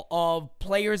at all of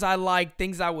players I like,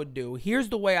 things I would do. Here's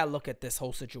the way I look at this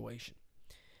whole situation.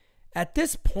 At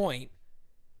this point,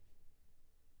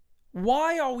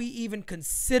 why are we even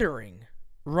considering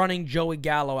running Joey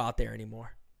Gallo out there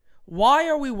anymore? Why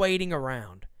are we waiting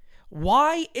around?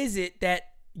 Why is it that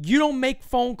you don't make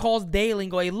phone calls daily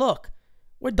and go, hey, look,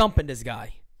 we're dumping this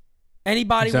guy.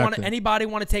 Anybody want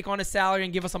to take on his salary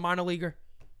and give us a minor leaguer?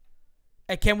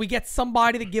 And can we get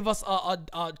somebody to give us a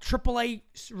AAA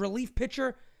relief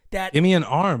pitcher that give me an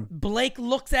arm? Blake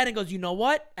looks at and goes, you know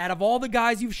what? Out of all the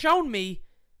guys you've shown me,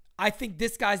 I think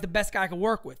this guy's the best guy I can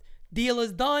work with. Deal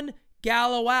is done.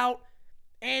 Gallo out.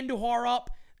 Andujar up.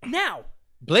 Now,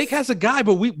 Blake has a guy,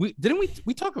 but we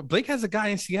talk about Blake has a guy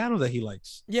in Seattle that he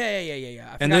likes.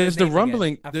 Yeah. And there's the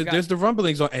rumbling. There's the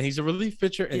rumblings on, and he's a relief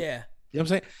pitcher. And, yeah. You know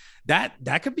what I'm saying?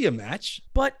 That could be a match.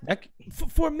 But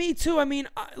for me too, I mean,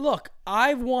 look,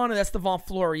 I've wanted Estevan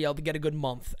Florial to get a good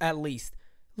month at least.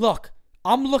 Look,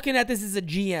 I'm looking at this as a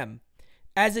GM.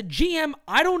 As a GM,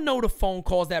 I don't know the phone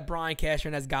calls that Brian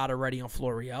Cashman has got already on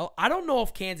Florial. I don't know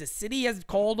if Kansas City has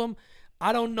called him.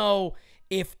 I don't know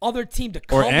if other teams, the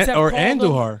Cubs have called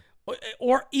Andujar. him,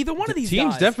 or either one of these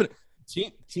guys.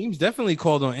 Teams definitely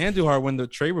called on Andujar when the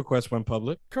trade request went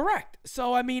public. Correct.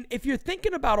 So, I mean, if you're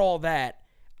thinking about all that,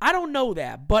 I don't know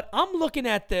that. But I'm looking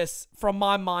at this from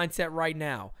my mindset right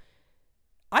now.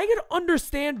 I can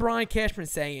understand Brian Cashman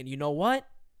saying, you know what?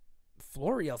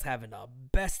 Florial's having the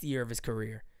best year of his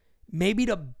career. Maybe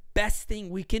the best thing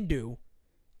we can do,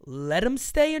 let him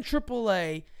stay in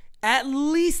AAA at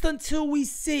least until we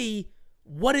see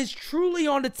what is truly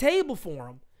on the table for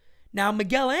him. Now,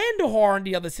 Miguel Andujar in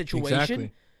the other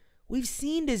situation, we've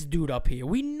seen this dude up here.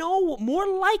 We know more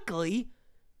likely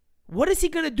what is he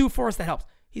going to do for us that helps.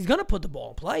 He's going to put the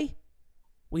ball in play.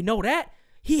 We know that.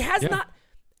 He has not.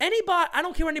 Anybody, I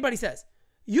don't care what anybody says.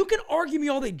 You can argue me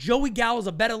all day. Joey Gallo's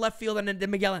a better left fielder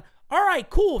than Miguel. All right,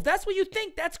 cool. If that's what you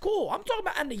think, that's cool. I'm talking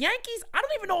about, and the Yankees, I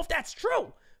don't even know if that's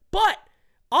true. But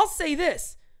I'll say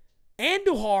this.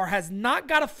 Andujar has not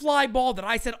got a fly ball that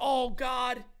I said, oh,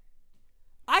 God.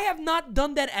 I have not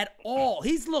done that at all.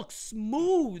 He's looked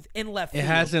smooth in left field.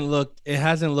 It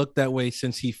hasn't looked that way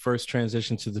since he first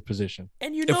transitioned to the position.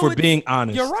 And you know, if we're being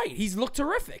honest. You're right. He's looked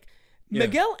terrific. Yeah.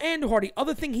 Miguel Andujar, the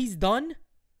other thing he's done,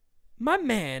 my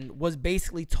man was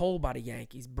basically told by the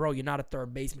Yankees, bro, you're not a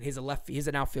third baseman. Here's a left field. Here's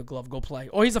an outfield glove. Go play.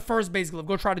 Or he's a first base glove.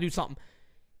 Go try to do something.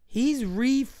 He's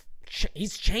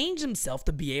changed himself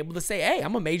to be able to say, hey,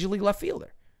 I'm a major league left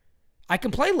fielder. I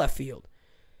can play left field.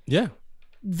 Yeah.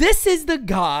 This is the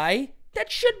guy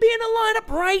that should be in the lineup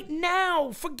right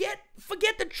now. Forget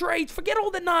the trades. Forget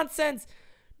all the nonsense.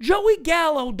 Joey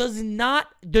Gallo does not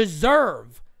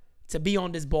deserve to be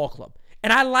on this ball club.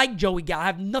 And I like Joey Gallo. I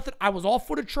have nothing. I was all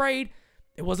for the trade.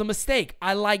 It was a mistake.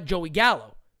 I like Joey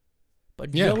Gallo.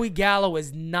 But Joey Gallo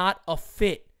is not a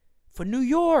fit for New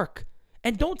York.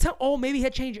 And don't tell, oh, maybe he'll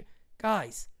change it.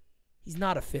 Guys, he's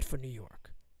not a fit for New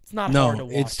York. It's not hard to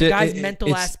watch. The guy's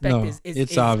mental aspect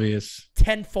is obvious.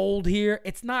 Tenfold here.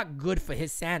 It's not good for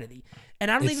his sanity. And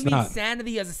I don't even mean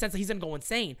sanity as a sense that he's going to go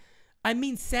insane. I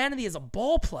mean sanity as a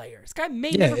ball player. This guy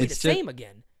may never be the same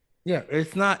again. Yeah,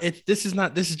 it's not. This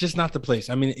is just not the place.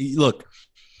 I mean, look,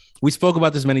 we spoke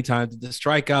about this many times. The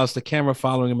strikeouts, the camera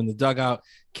following him in the dugout.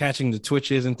 catching the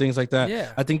twitches and things like that.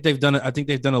 Yeah. I think they've done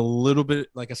a little bit,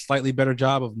 like a slightly better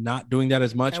job of not doing that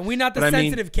as much. And we're not the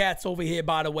sensitive cats over here,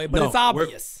 by the way, but No, it's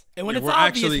obvious. And when it's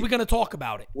obvious, we're going to talk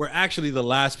about it. We're actually the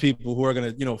last people who are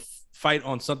going to, fight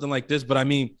on something like this. But I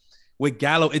mean, with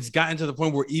Gallo, it's gotten to the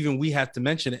point where even we have to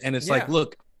mention it. And it's like,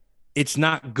 look, it's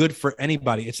not good for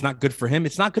anybody. It's not good for him.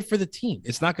 It's not good for the team.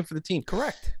 It's not good for the team.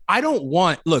 Correct. I don't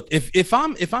want, look, if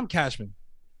I'm Cashman,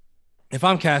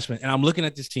 and I'm looking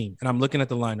at this team and I'm looking at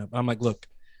the lineup, I'm like, look,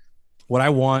 what I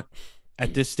want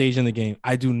at this stage in the game,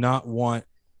 I don't want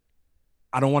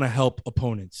to help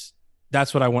opponents.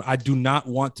 That's what I want. I do not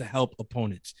want to help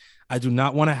opponents. I do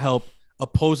not want to help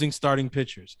opposing starting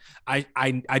pitchers. I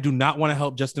do not want to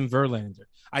help Justin Verlander.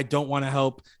 I don't want to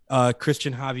help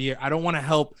Christian Javier. I don't want to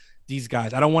help these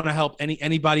guys. I don't want to help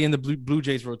anybody in the Blue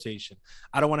Jays rotation.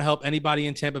 I don't want to help anybody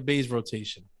in Tampa Bay's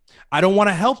rotation. I don't want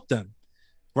to help them.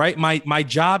 Right? My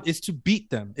job is to beat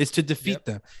them, is to defeat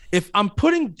them. If I'm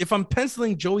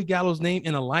penciling Joey Gallo's name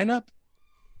in a lineup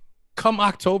come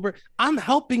October, I'm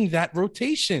helping that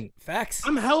rotation. Facts.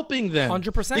 I'm helping them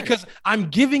 100%. because I'm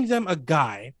giving them a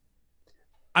guy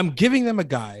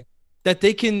that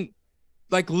they can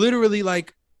like literally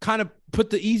like kind of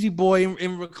put the easy boy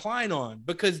and recline on,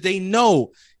 because they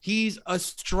know he's a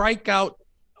strikeout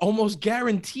almost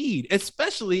guaranteed,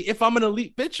 especially if I'm an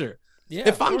elite pitcher. Yeah,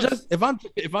 if I'm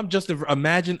just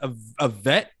imagine a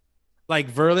vet like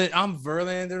Verlander, I'm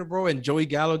Verlander, bro, and Joey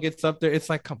Gallo gets up there, it's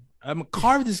like, come on, I'm gonna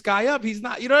carve this guy up. He's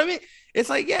not, you know what I mean? It's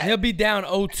like, yeah, he'll be down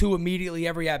 0-2 immediately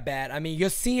every at bat. I mean, you're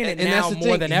seeing it now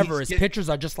more than ever. His pitchers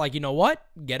are just like, you know what?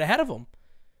 Get ahead of him.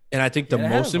 And I think the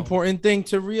most important thing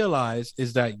to realize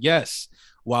is that, yes,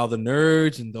 while the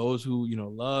nerds and those who,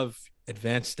 love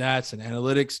advanced stats and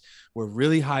analytics were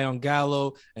really high on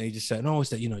Gallo, and he just said, no,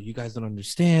 it's that, you guys don't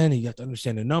understand, and you have to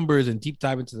understand the numbers and deep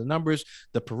dive into the numbers,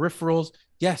 the peripherals.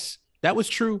 Yes, that was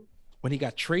true when he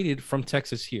got traded from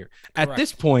Texas here. Correct. At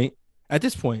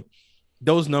this point,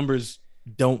 those numbers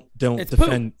don't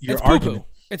defend your argument.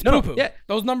 It's poo-poo. Yeah.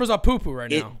 Those numbers are poo-poo right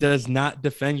now. It does not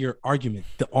defend your argument.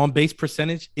 The on-base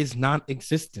percentage is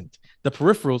non-existent. The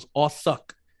peripherals all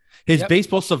suck. His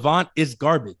baseball savant is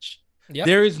garbage. Yep.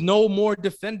 There is no more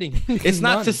defending. It's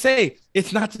not to say,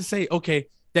 okay,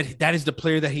 that is the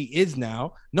player that he is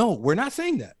now. No, we're not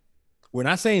saying that. We're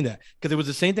not saying that, because it was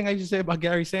the same thing I used to say about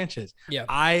Gary Sanchez.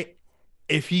 Yeah.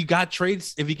 If he gets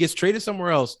traded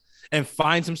somewhere else and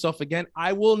finds himself again,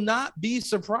 I will not be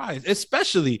surprised,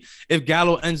 especially if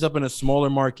Gallo ends up in a smaller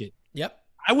market. Yep.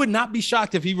 I would not be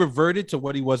shocked if he reverted to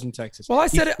what he was in Texas. Well, I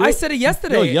said it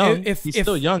yesterday. He's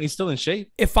still young. He's still in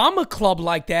shape. If I'm a club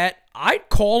like that, I'd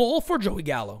call all for Joey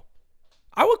Gallo.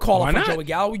 I would call for Joey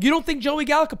Gallo. You don't think Joey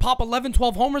Gallo could pop 11,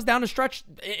 12 homers down the stretch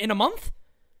in a month?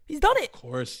 He's done it. Of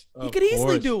course. He could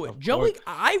easily do it.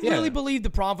 I really believe the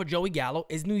problem for Joey Gallo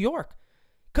is New York.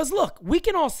 Because, look, we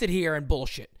can all sit here and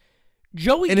bullshit.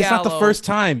 Gallo, it's not the first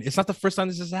time. It's not the first time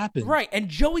this has happened. Right, and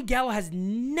Joey Gallo has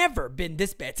never been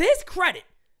this bad. To his credit,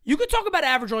 you could talk about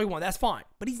average all you want. That's fine.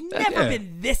 But he's never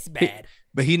been this bad.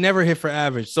 But he never hit for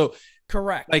average. So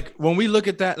correct. Like when we look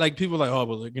at that, like people are like, oh,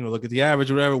 well, look at the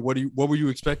average or whatever. What were you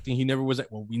expecting? He never was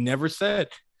at. Well, we never said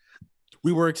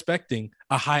we were expecting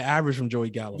a high average from Joey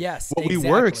Gallo. Yes. What we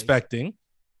were expecting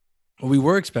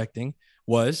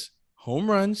was home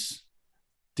runs,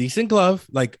 decent glove,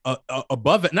 like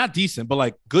above it, not decent, but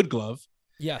like good glove.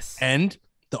 Yes. And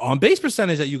the on-base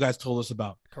percentage that you guys told us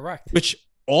about. Correct. Which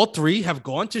all three have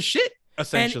gone to shit,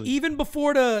 essentially. And even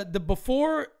before in the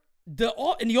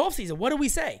offseason, what do we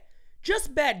say?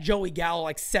 Just bat Joey Gallo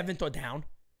like seventh or down,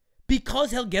 because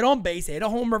he'll get on base, hit a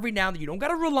home every now and then. You don't got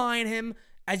to rely on him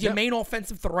as your main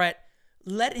offensive threat.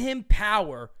 Let him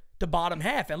power the bottom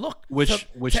half. And look, which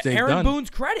to they've Aaron done. Boone's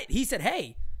credit, he said,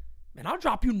 hey, man, I'll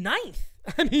drop you ninth.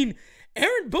 I mean,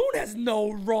 Aaron Boone has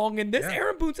no wrong in this. Yeah.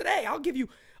 Aaron Boone said, hey, I'll give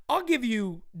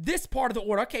you this part of the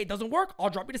order. Okay, it doesn't work.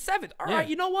 I'll drop you to seventh. All right,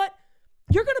 you know what?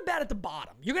 You're going to bat at the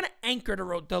bottom. You're going to anchor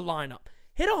the lineup.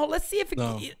 Hit a hole. Let's see if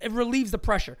it relieves the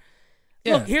pressure.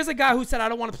 Yeah. Look, here's a guy who said, I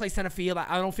don't want to play center field.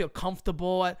 I don't feel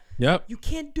comfortable. Yep. You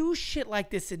can't do shit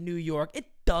like this in New York. It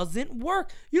doesn't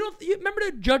work. You remember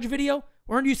the Judge video?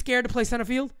 Weren't you scared to play center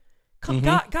field?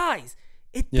 Guys,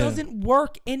 it doesn't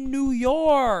work in New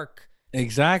York.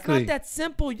 Exactly. It's not that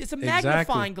simple. It's a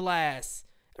magnifying glass.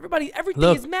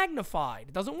 Everything is magnified.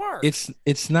 It doesn't work.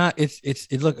 It's not.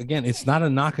 Look, again, it's not a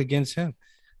knock against him.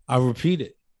 I'll repeat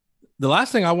it. The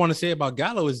last thing I want to say about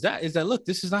Gallo is that look,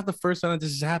 this is not the first time that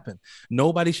this has happened.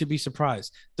 Nobody should be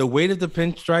surprised. The weight of the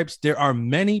pinstripes, there are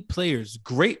many players,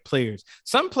 great players,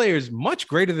 some players much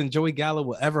greater than Joey Gallo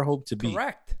will ever hope to be.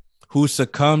 Correct. who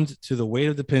succumbed to the weight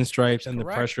of the pinstripes and Correct.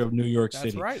 the pressure of New York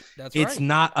City. That's it's right.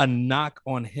 not a knock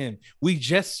on him. We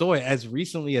just saw it as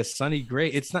recently as Sonny Gray.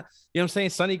 It's not, you know what I'm saying?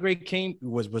 Sonny Gray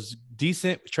was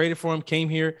decent, traded for him, came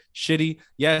here, shitty.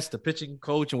 Yes, the pitching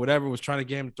coach and whatever was trying to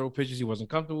get him to throw pitches he wasn't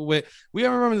comfortable with. We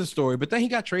all remember the story, but then he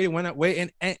got traded, went away,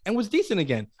 and was decent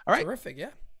again. All right. Terrific,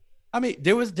 yeah. I mean,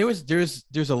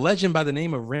 there's a legend by the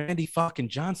name of Randy fucking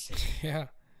Johnson. Yeah.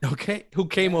 Okay, who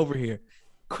came over here,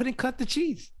 couldn't cut the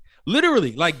cheese.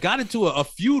 Literally, like got into a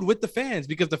feud with the fans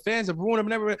because the fans have ruined him.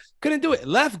 Never couldn't do it.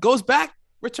 Left, goes back,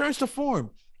 returns to form.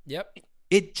 Yep.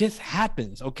 It just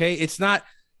happens. Okay, it's not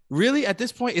really at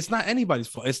this point. It's not anybody's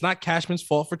fault. It's not Cashman's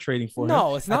fault for trading for him.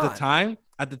 No, it's not.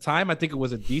 At the time, I think it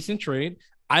was a decent trade.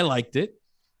 I liked it.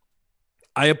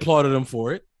 I applauded him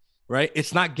for it. Right?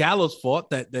 It's not Gallo's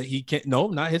fault that he can't. No,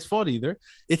 not his fault either.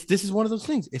 This is one of those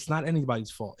things. It's not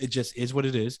anybody's fault. It just is what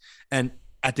it is. And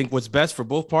I think what's best for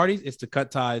both parties is to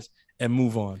cut ties and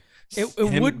move on.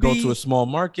 It would go be, to a small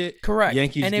market. Correct.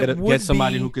 Yankees and get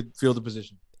somebody who could fill the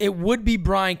position. It would be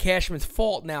Brian Cashman's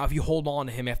fault now if you hold on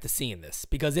to him after seeing this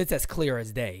because it's as clear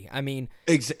as day. I mean,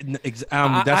 that's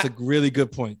a really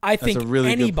good point. I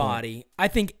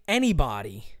think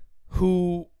anybody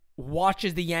who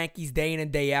watches the Yankees day in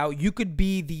and day out, you could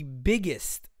be the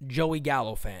biggest Joey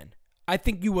Gallo fan. I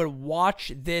think you would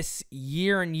watch this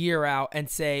year in, year out and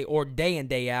say, or day in,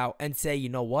 day out and say, you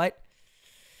know what?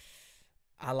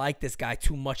 I like this guy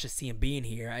too much to see him being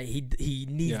here. He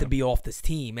needs to be off this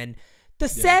team. And the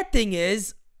sad thing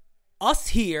is, us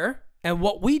here and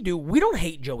what we do, we don't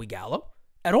hate Joey Gallo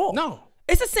at all. No.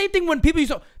 It's the same thing when people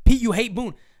used to, Pete, you hate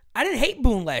Boone. I didn't hate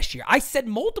Boone last year. I said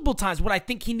multiple times what I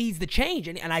think he needs to change,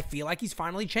 and I feel like he's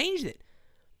finally changed it.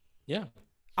 Yeah.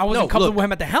 I wasn't comfortable with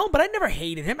him at the helm, but I never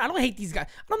hated him. I don't hate these guys.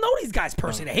 I don't know these guys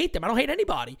personally to hate them. I don't hate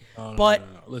anybody. But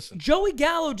listen, Joey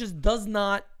Gallo just does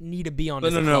not need to be on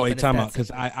this. No, wait, time out,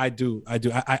 because I do.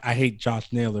 I hate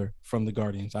Josh Naylor from the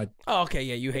Guardians. Okay,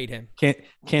 yeah, you hate him. Can't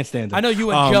stand him. I know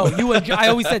you and Joe. I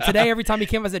always said today, every time he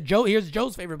came, I said, Joe, here's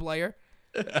Joe's favorite player.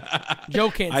 Joe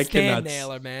can't stand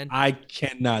Naylor, man. I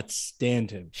cannot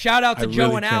stand him. Shout out to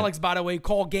Joe and Alex, by the way,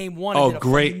 call game one. And did a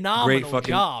phenomenal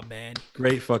job, man.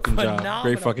 Great fucking job.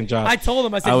 Great fucking job. I told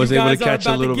him, I said, you guys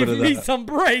are about to give me some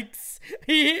breaks.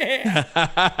 Yeah.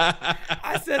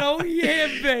 I said, oh yeah,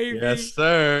 baby. Yes,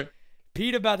 sir.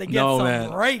 Pete about to get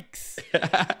some breaks.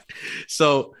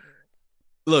 So,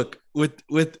 look, with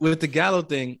the Gallo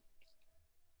thing,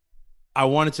 I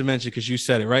wanted to mention because you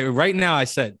said it right. Right now, I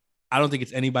said I don't think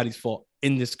it's anybody's fault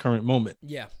in this current moment.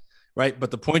 Yeah. Right. But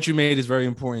the point you made is very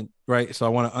important. Right. So I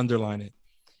want to underline it.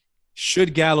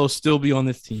 Should Gallo still be on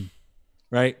this team?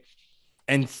 Right.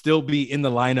 And still be in the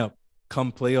lineup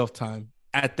come playoff time.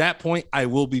 At that point, I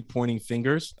will be pointing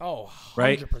fingers. Oh, 100%.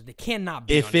 Right. They cannot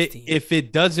be on this team. If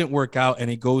it doesn't work out and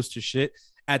it goes to shit,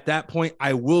 at that point,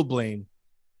 I will blame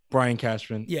Brian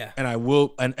Cashman. Yeah. And I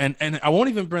will, and I won't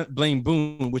even blame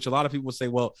Boone, which a lot of people will say,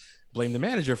 well, blame the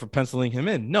manager for penciling him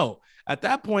in. No, at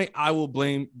that point, I will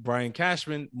blame Brian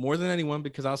Cashman more than anyone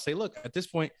because I'll say, look, at this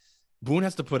point, Boone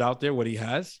has to put out there what he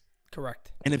has.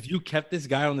 Correct. And if you kept this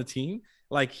guy on the team,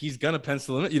 like he's going to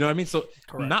pencil him in. You know what I mean? So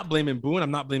Correct. I'm not blaming Boone.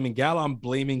 I'm not blaming Gallo. I'm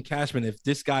blaming Cashman. If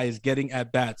this guy is getting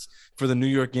at bats for the New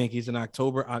York Yankees in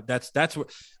October, that's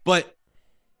what. But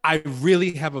I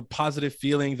really have a positive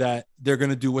feeling that they're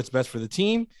going to do what's best for the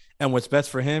team and what's best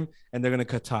for him, and they're going to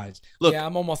cut ties. Look, yeah,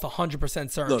 I'm almost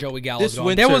 100% certain Joey Gallo's going.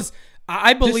 Winter, there was,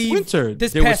 I believe,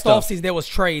 this past offseason, there was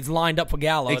trades lined up for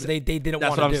Gallo. They didn't want to do.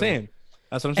 That's what I'm saying.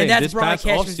 That's what I'm saying. And that's Brian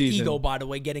Cashman's ego, by the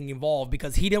way, getting involved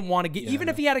because he didn't want to get, even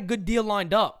if he had a good deal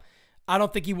lined up, I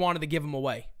don't think he wanted to give him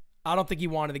away.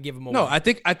 No, I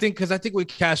think with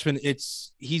Cashman,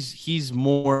 he's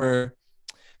more.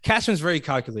 Cashman's very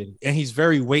calculated and he's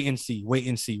very wait and see,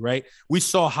 right? We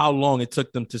saw how long it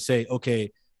took them to say,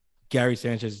 okay, Gary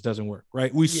Sanchez doesn't work,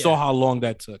 right? We saw how long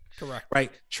that took. Correct. Right?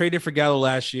 Traded for Gallo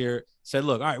last year, said,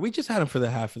 look, all right, we just had him for the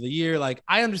half of the year. Like,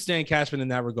 I understand Cashman in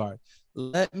that regard.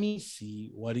 Let me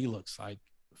see what he looks like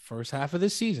first half of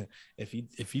this season. If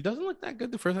he doesn't look that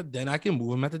good the first half, then I can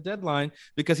move him at the deadline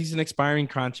because he's an expiring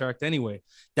contract anyway.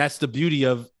 That's the beauty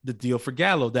of the deal for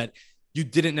Gallo, that you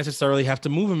didn't necessarily have to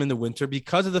move him in the winter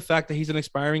because of the fact that he's an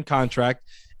expiring contract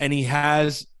and he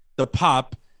has the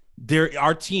pop. There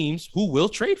are teams who will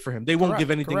trade for him. They won't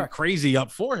give anything crazy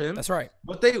up for him. That's right.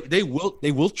 But they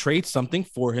will trade something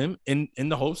for him in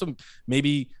the hopes of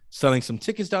maybe selling some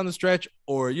tickets down the stretch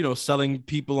or, you know, selling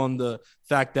people on the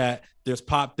fact that there's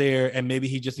pop there and maybe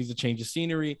he just needs to change of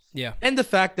scenery. Yeah. And the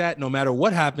fact that no matter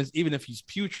what happens, even if he's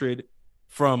putrid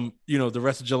from, you know, the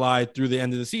rest of July through the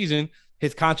end of the season,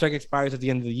 his contract expires at the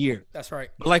end of the year. That's right.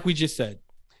 But like we just said,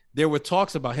 there were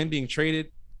talks about him being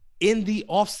traded in the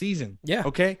offseason. Yeah.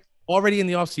 Okay. Already in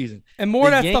the offseason. And more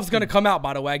of that stuff's going to come out,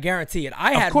 by the way. I guarantee it.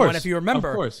 I had one, if you remember.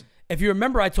 Of course. If you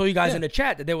remember, I told you guys in the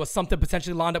chat that there was something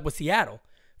potentially lined up with Seattle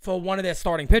for one of their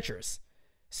starting pitchers.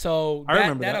 So I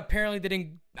remember that apparently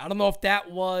didn't. I don't know if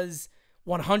that was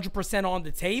 100% on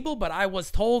the table, but I was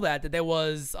told that there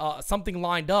was something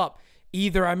lined up.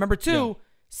 Either I remember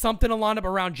something lined up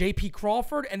around J.P.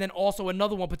 Crawford, and then also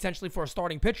another one potentially for a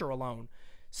starting pitcher alone.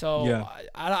 So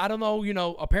I don't know. You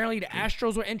know, apparently the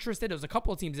Astros were interested. There was a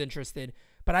couple of teams interested,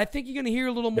 but I think you're going to hear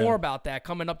a little more about that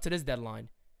coming up to this deadline.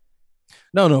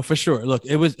 No, for sure. Look,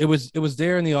 it was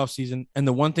there in the offseason, and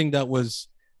the one thing that was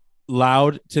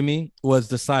loud to me was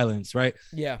the silence, right?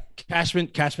 Yeah.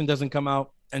 Cashman doesn't come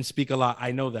out and speak a lot.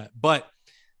 I know that, but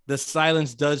the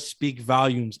silence does speak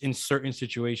volumes in certain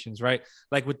situations, right?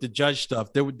 Like with the Judge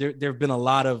stuff, there have been a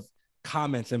lot of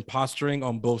comments and posturing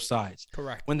on both sides.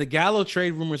 Correct. When the Gallo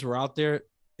trade rumors were out there,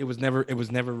 it was never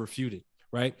refuted.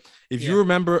 Right. If you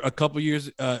remember a couple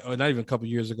years, or not even a couple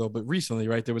years ago, but recently,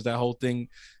 right, there was that whole thing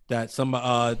that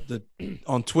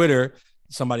on Twitter,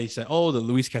 somebody said, oh, the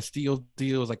Luis Castillo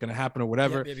deal is like going to happen or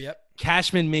whatever. Yep.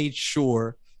 Cashman made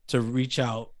sure to reach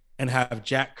out and have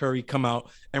Jack Curry come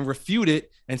out and refute it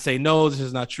and say, no, this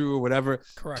is not true or whatever.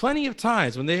 Correct. Plenty of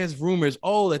times when there's rumors,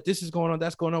 oh, that this is going on,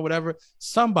 that's going on, whatever,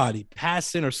 somebody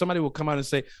passing or somebody will come out and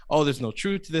say, oh, there's no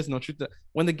truth to this, no truth to that.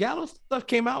 When the Gallo stuff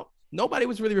came out, nobody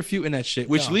was really refuting that shit,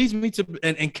 which leads me to,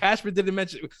 and Cashman didn't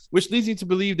mention, which leads me to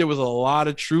believe there was a lot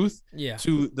of truth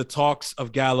to the talks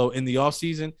of Gallo in the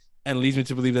offseason, and leads me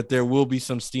to believe that there will be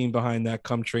some steam behind that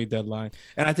come trade deadline.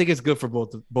 And I think it's good for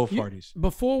both parties.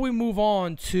 Before we move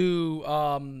on to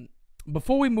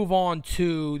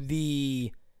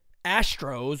the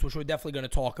Astros, which we're definitely going to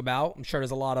talk about, I'm sure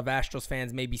there's a lot of Astros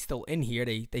fans maybe still in here.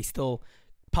 They still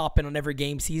pop in on every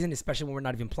game season, especially when we're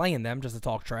not even playing them, just to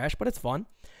talk trash, but it's fun.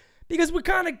 Because we're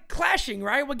kind of clashing,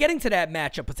 right? We're getting to that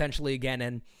matchup potentially again.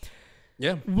 And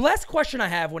last question I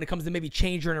have when it comes to maybe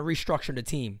changing and restructuring the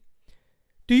team.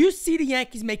 Do you see the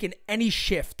Yankees making any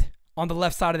shift on the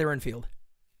left side of their infield?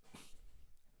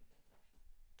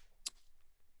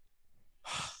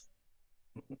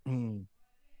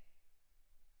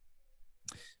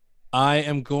 I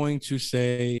am going to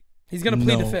say he's going to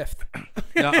plead the fifth.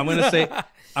 No, I'm going to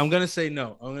say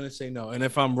no. I'm going to say no. And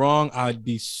if I'm wrong, I'd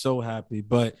be so happy.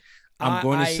 But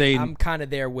I'm kind of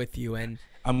there with you, and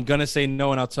I'm gonna say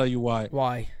no, and I'll tell you why.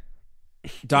 Why?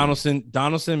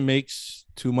 Donaldson makes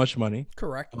too much money.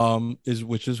 Correct.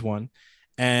 Which is one,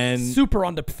 and super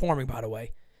underperforming, by the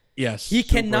way. Yes, he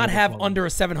cannot have under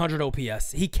a 700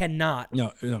 OPS. He cannot.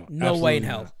 No way in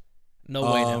hell.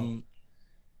 No way in hell.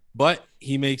 But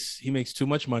he makes too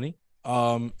much money.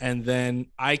 And then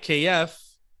IKF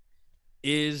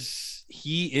is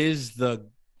the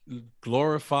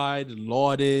glorified,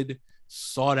 lauded,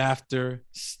 sought after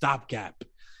stopgap.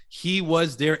 He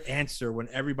was their answer when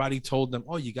everybody told them,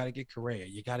 oh, you got to get Correa,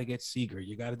 you got to get Seager,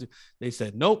 you got to do. They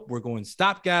said, nope, we're going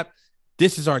stopgap.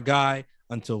 This is our guy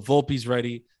until Volpe's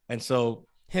ready. And so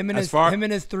him and his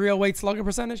 308 slugging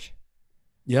percentage.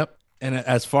 Yep. And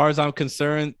as far as I'm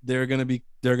concerned, they're gonna be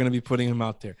putting him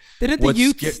out there. Didn't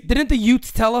the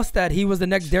Utes tell us that he was the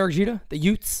next Derek Jeter? The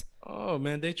Utes. Oh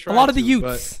man, they tried. A lot of the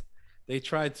Utes. They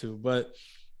tried to, but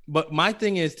my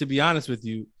thing is, to be honest with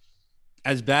you,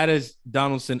 as bad as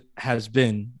Donaldson has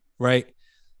been, right?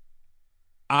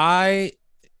 I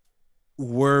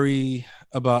worry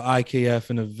about IKF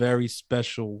in a very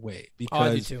special way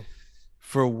because I do too.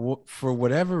 For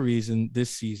whatever reason this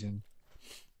season,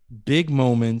 big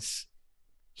moments,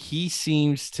 he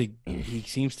seems to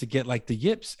get like the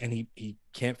yips, and he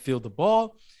can't feel the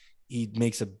ball. He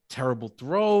makes a terrible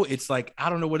throw. It's like, I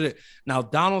don't know what it is. Now,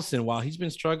 Donaldson, while he's been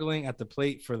struggling at the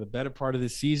plate for the better part of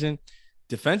this season,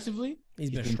 defensively,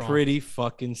 he's been pretty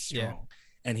fucking strong. Yeah.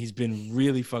 And he's been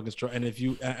really fucking strong. And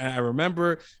I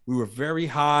remember we were very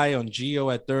high on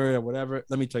Gio at third or whatever.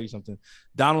 Let me tell you something.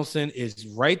 Donaldson is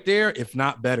right there, if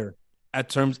not better, in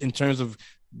terms of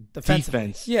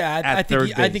defense. Yeah, I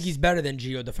think he's better than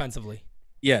Gio defensively.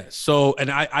 Yeah. So,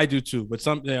 and I do too. But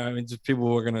just people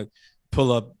who are gonna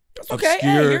pull up. That's okay.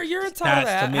 Hey, you're entitled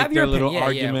to make have their your little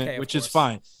argument, which is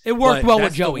fine. It worked well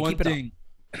with Joey. Keep it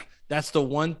up. That's the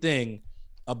one thing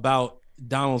about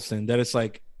Donaldson that it's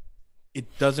like,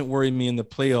 it doesn't worry me in the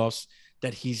playoffs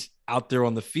that he's out there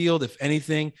on the field. If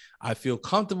anything, I feel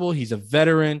comfortable. He's a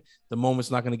veteran. The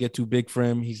moment's not going to get too big for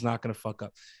him. He's not going to fuck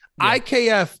up. Yeah.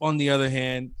 IKF, on the other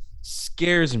hand,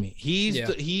 scares me.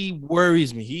 He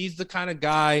worries me. He's the kind of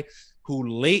guy who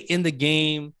late in the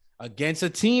game against a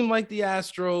team like the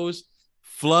Astros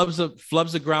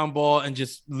flubs a ground ball and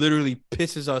just literally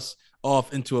pisses us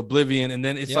off into oblivion. And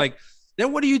then it's like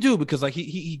then what do you do? Because like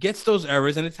he gets those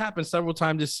errors, and it's happened several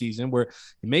times this season where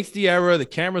he makes the error, the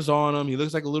camera's on him, he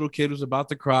looks like a little kid who's about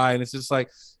to cry, and it's just like,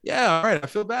 yeah, all right, I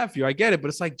feel bad for you, I get it, but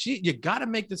it's like, gee, you gotta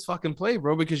make this fucking play,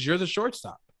 bro, because you're the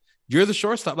shortstop. You're the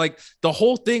shortstop. Like the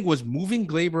whole thing was moving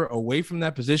Glaber away from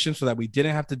that position so that we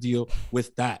didn't have to deal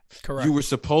with that. Correct. You were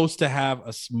supposed to have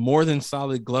a more than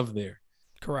solid glove there.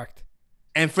 Correct.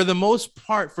 And for the most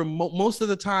part, for most of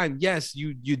the time, yes,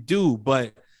 you do,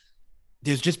 but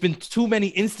there's just been too many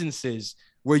instances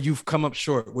where you've come up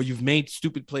short, where you've made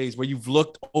stupid plays, where you've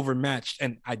looked overmatched,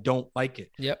 and I don't like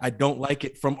it. Yep. I don't like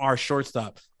it from our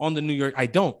shortstop on the New York. I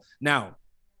don't. Now,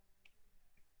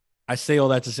 I say all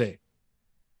that to say,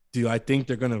 do I think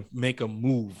they're going to make a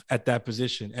move at that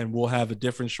position and we'll have a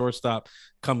different shortstop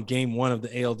come game one of the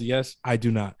ALDS? I do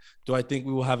not. Do I think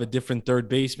we will have a different third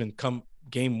baseman come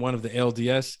game one of the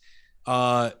ALDS?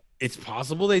 It's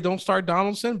possible they don't start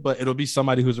Donaldson, but it'll be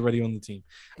somebody who's already on the team.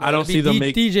 Yeah, I don't see them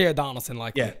make DJ or Donaldson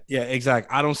like that. Yeah, exactly.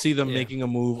 I don't see them making a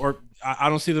move, or I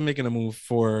don't see them making a move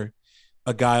for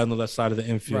a guy on the left side of the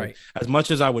infield. Right. As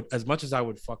much as I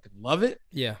would fucking love it.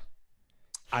 Yeah.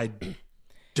 I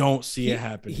don't see it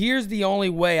happening. Here's the only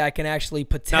way I can actually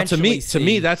potentially to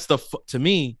me, that's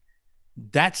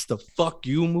the fuck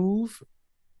you move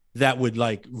that would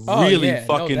like really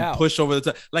fucking push over the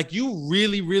top. Like you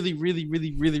really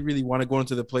want to go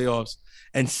into the playoffs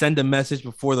and send a message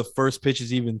before the first pitch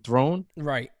is even thrown.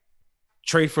 Right.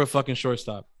 Trade for a fucking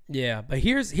shortstop. Yeah, but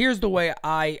here's the way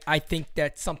I think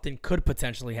that something could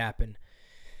potentially happen.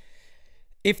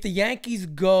 If the Yankees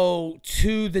go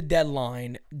to the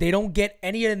deadline, they don't get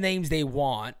any of the names they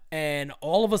want, and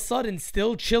all of a sudden,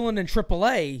 still chilling in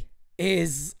AAA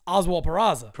is Oswald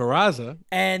Peraza.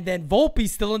 And then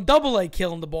Volpe's still in AA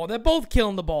killing the ball. They're both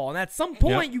killing the ball. And at some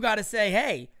point, you got to say,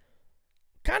 hey,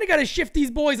 kind of got to shift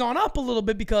these boys on up a little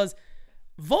bit because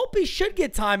Volpe should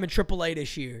get time in AAA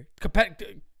this year,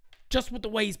 just with the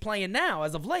way he's playing now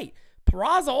as of late.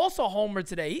 Peraza also homered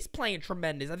today. He's playing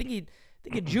tremendous. I think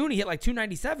in June he hit like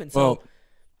 297. So well,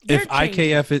 if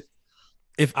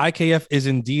IKF is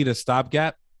indeed a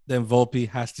stopgap, then Volpe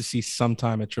has to see some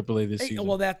time at AAA this season.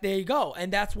 Well, there you go,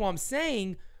 and that's what I'm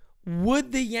saying.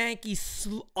 Would the Yankees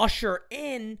usher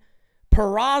in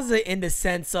Peraza in the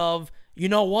sense of, you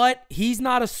know what, he's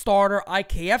not a starter,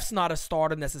 IKF's not a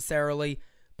starter necessarily,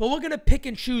 but we're gonna pick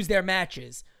and choose their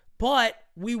matches, but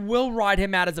we will ride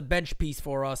him out as a bench piece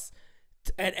for us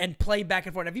and play back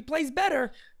and forth. And if he plays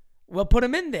better, we'll put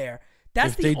him in there.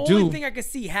 That's the only thing I can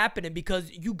see happening because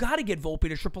you got to get Volpe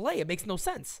to AAA. It makes no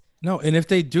sense. No, and if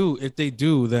they do,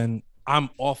 then I'm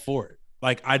all for it.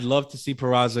 Like, I'd love to see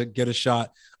Peraza get a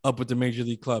shot up with the major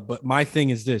league club. But my thing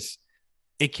is this: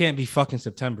 it can't be fucking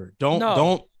September. I don't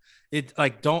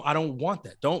want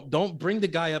that. Don't bring the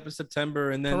guy up in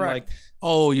September and then like,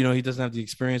 oh, he doesn't have the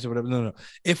experience or whatever. No.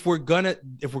 If we're gonna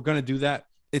do that,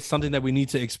 it's something that we need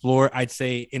to explore. I'd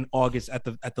say in August at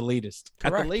the latest.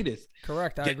 Correct. At the latest.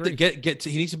 Correct. I agree.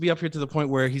 He needs to be up here to the point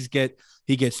where he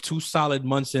gets 2 solid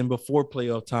months in before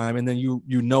playoff time, and then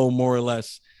you know more or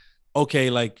less, okay,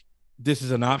 like this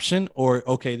is an option, or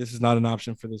okay, this is not an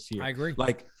option for this year. I agree.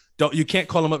 Like you can't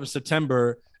call him up in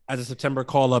September as a September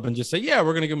call up and just say, yeah,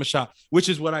 we're gonna give him a shot, which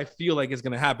is what I feel like is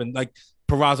gonna happen. Like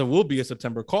Peraza will be a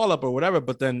September call up or whatever,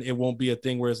 but then it won't be a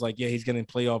thing where it's like, yeah, he's getting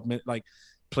playoff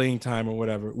playing time or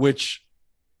whatever, which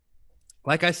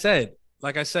like I said,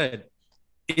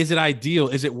 is it ideal?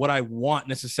 Is it what I want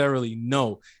necessarily?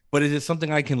 No. But is it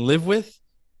something I can live with?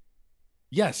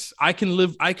 Yes, I can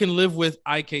live with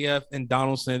IKF and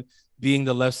Donaldson being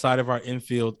the left side of our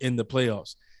infield in the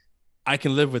playoffs. I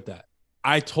can live with that.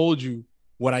 I told you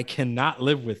what I cannot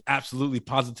live with, absolutely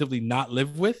positively not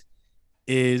live with,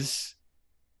 is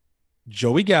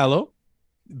Joey Gallo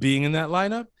being in that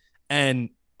lineup and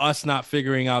us not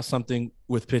figuring out something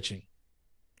with pitching.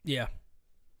 Yeah.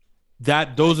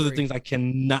 Those are the things I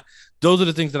cannot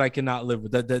live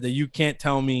with. That you can't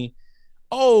tell me,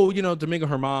 oh, Domingo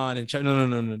Germán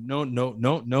and no.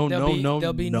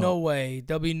 There'll be no way.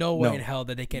 There'll be no way in hell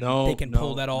that they can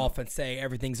pull that off and say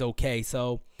everything's okay.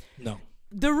 So no.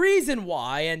 The reason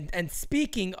why, and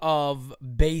speaking of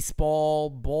baseball,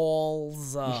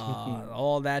 balls,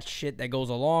 all that shit that goes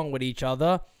along with each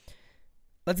other,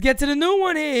 let's get to the new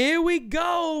one here. Here we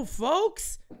go,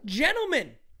 folks.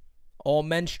 Gentlemen, all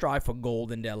men strive for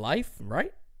gold in their life,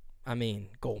 right? I mean,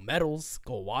 gold medals,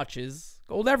 gold watches,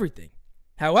 gold everything.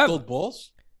 However, gold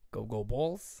balls? Gold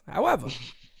balls. However,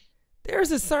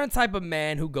 there's a certain type of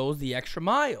man who goes the extra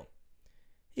mile.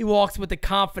 He walks with the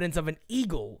confidence of an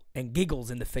eagle and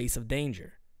giggles in the face of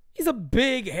danger. He's a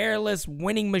big, hairless,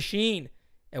 winning machine.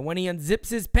 And when he unzips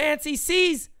his pants, he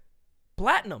sees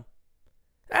platinum.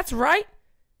 That's right.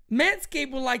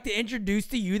 Manscaped would like to introduce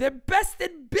to you their best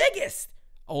and biggest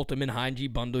Ultimate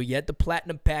Hygiene Bundle yet, the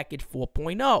Platinum Package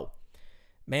 4.0.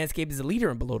 Manscaped is a leader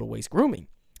in below-the-waist grooming.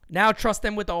 Now trust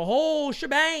them with the whole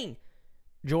shebang.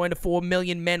 Join the 4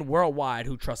 million men worldwide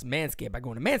who trust Manscaped by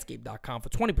going to manscaped.com for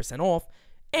 20% off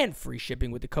and free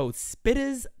shipping with the code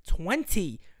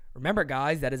Spittaz20. Remember,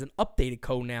 guys, that is an updated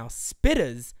code now.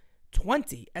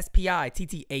 Spittaz20.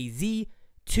 Spittaz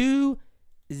 20.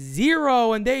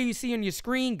 And there you see on your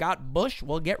screen, got Bush.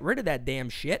 Well, get rid of that damn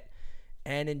shit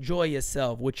and enjoy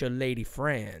yourself with your lady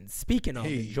friends. Speaking of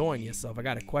enjoying yourself, I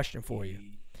got a question for you.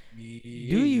 Do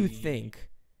you think,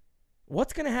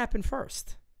 what's going to happen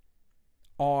first?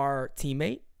 Our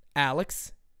teammate,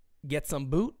 Alex, get some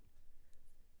boot?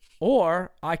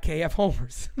 Or IKF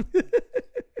homers?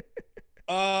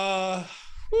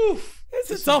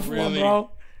 It's a tough one,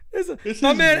 bro.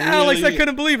 My man Alex, I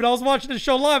couldn't believe it. I was watching the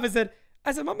show live. I said,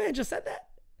 my man just said that.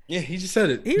 Yeah, he just said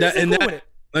it. He was cool with it.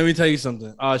 Let me tell you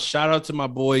something. Shout out to my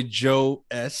boy Joe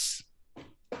S.,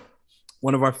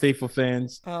 one of our faithful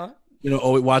fans.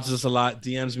 Watches us a lot,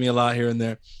 DMs me a lot here and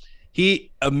there.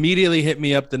 He immediately hit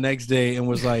me up the next day and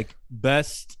was like,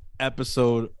 best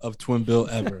episode of Twin Bill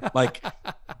ever. Like,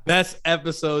 best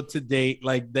episode to date.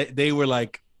 Like, they were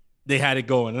like, they had it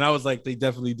going. And I was like, they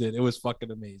definitely did. It was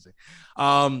fucking amazing.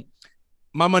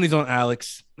 My money's on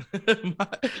Alex. I'm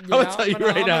gonna tell you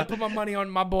right now. I'm gonna put my money on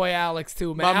my boy Alex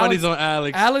too, man. My money's on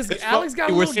Alex. Alex got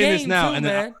a little game too,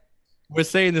 man. We're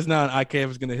saying this now, and IKF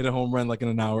is gonna hit a home run like in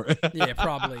an hour. Yeah,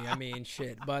 probably. I mean,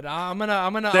 shit. But I'm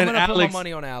gonna put my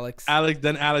money on Alex.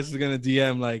 Then Alex is gonna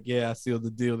DM like, yeah, I sealed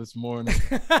the deal this morning.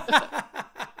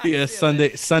 Yeah,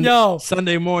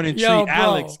 Sunday morning treat. Bro,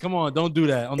 Alex, come on, don't do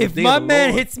that. If my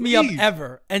man hits me up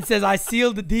ever and says I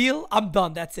sealed the deal, I'm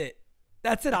done. That's it.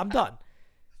 I'm done.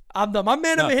 My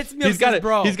man ever hits me up, says,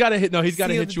 bro. He's got to hit. No, he's got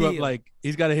to hit you up like.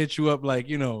 He's got to hit you up like,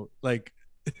 like.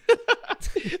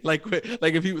 like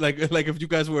if you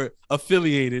guys were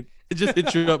affiliated, it just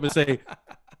hit you up and say,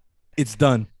 "It's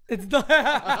done. It's done.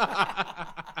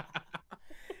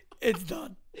 It's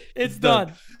done. It's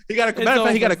done." He got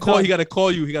to. He got to call. He got to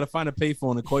call you. He got to find a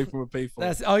payphone and call you from a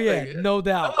payphone. No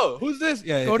doubt. Oh, who's this?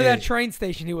 Yeah. Go to that train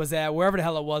station he was at, wherever the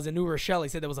hell it was in New Rochelle. He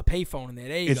said there was a payphone in there.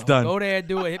 There you go. It's done. Go there,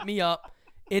 do it. Hit me up.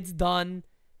 It's done,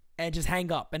 and just hang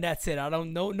up, and that's it. I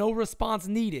don't know. No response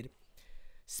needed.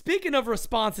 Speaking of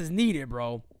responses needed,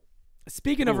 bro.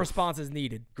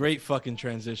 Great fucking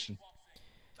transition.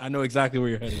 I know exactly where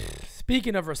you're heading.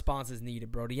 Speaking of responses needed,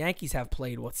 bro. The Yankees have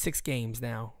played, 6 games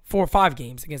now? 4 or 5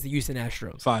 games against the Houston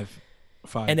Astros. 5.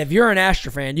 And if you're an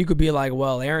Astro fan, you could be like,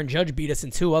 well, Aaron Judge beat us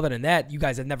in 2. Other than that, you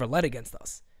guys have never led against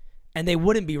us. And they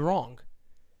wouldn't be wrong.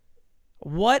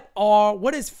 What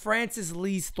is Francis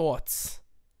Lee's thoughts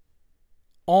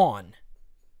on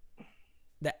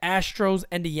the Astros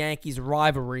and the Yankees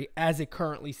rivalry as it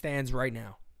currently stands right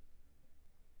now?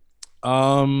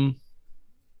 I'll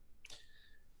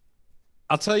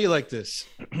tell you like this.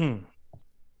 I'm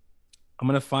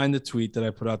going to find the tweet that I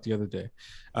put out the other day.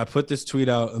 I put this tweet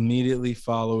out immediately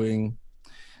following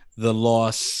the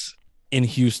loss in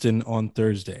Houston on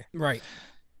Thursday. Right.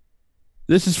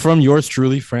 This is from yours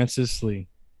truly, Francis Lee,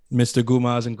 Mr.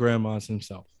 Gumas and Grandmas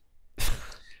himself.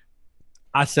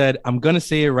 I said, I'm going to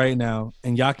say it right now,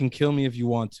 and y'all can kill me if you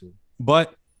want to.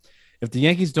 But if the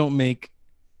Yankees don't make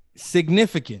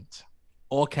significant,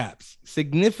 all caps,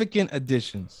 significant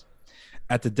additions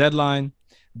at the deadline,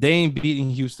 they ain't beating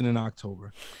Houston in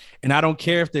October. And I don't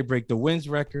care if they break the wins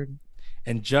record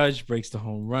and Judge breaks the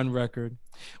home run record.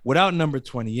 Without number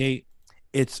 28,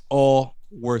 it's all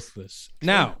worthless.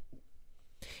 Now,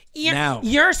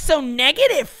 you're so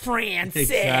negative, Francis.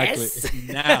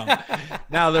 Exactly.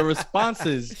 Now the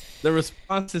responses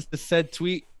to said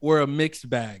tweet were a mixed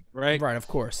bag, right? Right, of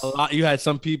course. You had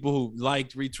some people who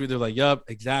liked, retweeted, like, yup,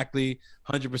 exactly,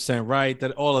 100% right,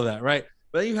 that all of that, right?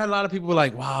 But then you had a lot of people who were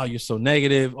like, wow, you're so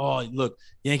negative. Oh, look,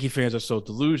 Yankee fans are so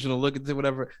delusional. Look at this,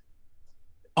 whatever.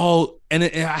 Oh, and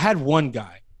I had one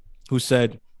guy who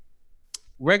said,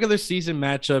 regular season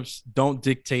matchups don't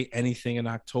dictate anything in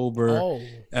October. Oh.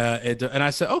 And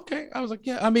I said, okay. I was like,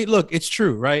 yeah, I mean, look, it's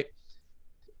true, right?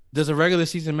 Does a regular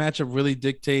season matchup really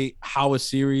dictate how a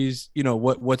series,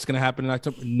 what's going to happen in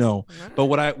October? No. But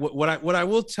what I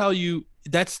will tell you,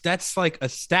 that's like a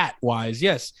stat wise.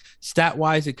 Yes. Stat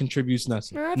wise, it contributes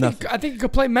nothing. I think you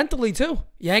could play mentally too.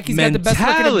 Yankees got the best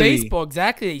record in baseball.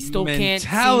 Exactly. They still can't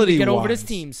seem to get over this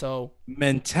team. So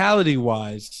mentality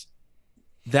wise,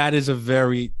 that is a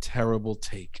very terrible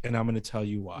take, and I'm going to tell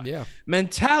you why. Yeah.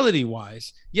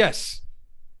 Mentality-wise, yes,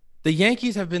 the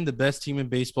Yankees have been the best team in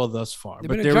baseball thus far. They've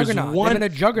been a juggernaut.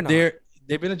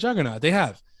 They've been a juggernaut. They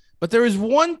have. But there is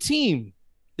one team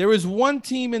There is one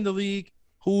team in the league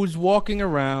who's walking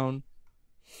around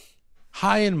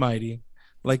high and mighty,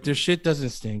 like their shit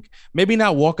doesn't stink. Maybe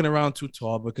not walking around too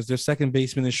tall because their second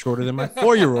baseman is shorter than my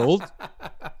 4-year-old.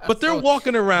 But they're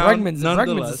walking around nonetheless.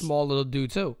 Bregman's a small little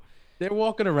dude too. They're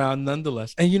walking around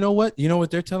nonetheless. And you know what? You know what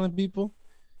they're telling people?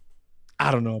 I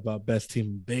don't know about best team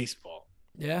in baseball.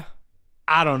 Yeah.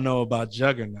 I don't know about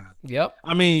juggernaut. Yep.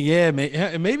 I mean, yeah,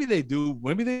 maybe they do.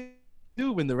 Maybe they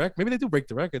do win the record. Maybe they do break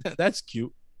the record. That's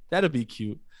cute. That'll be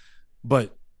cute.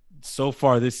 But so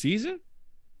far this season,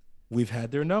 we've had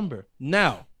their number.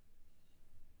 Now,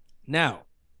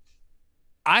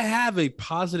 I have a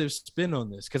positive spin on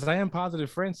this because I am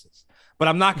positive Francis, but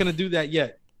I'm not going to do that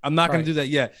yet. I'm not going to do that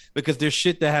yet because there's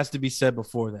shit that has to be said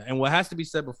before that. And what has to be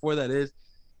said before that is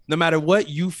no matter what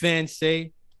you fans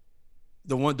say,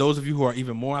 those of you who are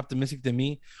even more optimistic than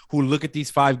me, who look at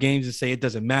these 5 games and say it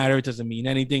doesn't matter, it doesn't mean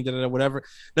anything, whatever.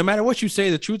 No matter what you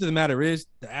say, the truth of the matter is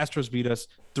the Astros beat us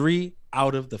 3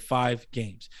 out of the 5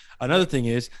 games. Another thing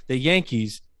is the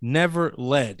Yankees never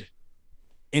led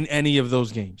in any of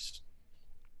those games.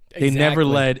 They never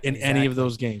led in any of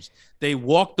those games. They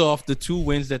walked off the 2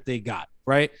 wins that they got,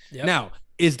 right? Yep. Now,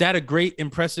 is that a great,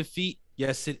 impressive feat?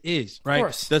 Yes, it is, right? Of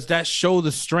course. Does that show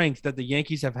the strength that the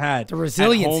Yankees have had? The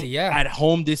resiliency, at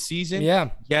home this season? Yeah.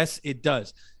 Yes, it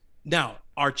does. Now,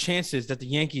 are chances that the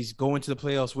Yankees go into the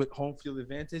playoffs with home field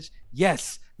advantage?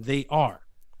 Yes, they are.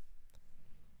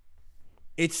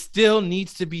 It still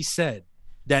needs to be said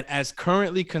that as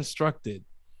currently constructed,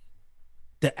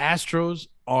 the Astros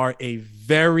are a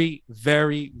very,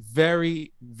 very,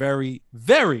 very, very,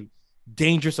 very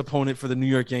dangerous opponent for the New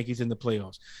York Yankees in the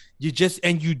playoffs. You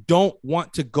don't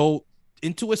want to go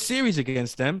into a series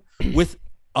against them with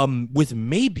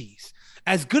maybes.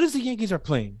 As good as the Yankees are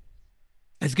playing,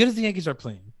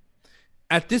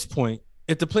 at this point,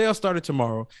 if the playoffs started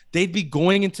tomorrow, they'd be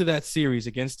going into that series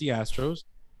against the Astros,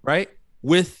 right?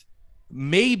 With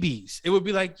maybes. It would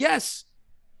be like, yes,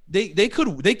 they could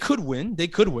win. They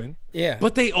could win. Yeah.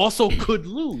 But they also could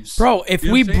lose. Bro, if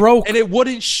we broke, and it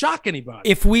wouldn't shock anybody.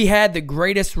 If we had the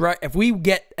greatest if we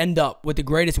end up with the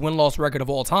greatest win-loss record of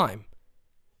all time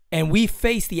and we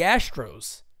face the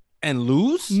Astros and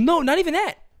lose? No, not even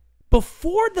that.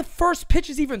 Before the first pitch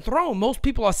is even thrown, most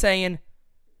people are saying,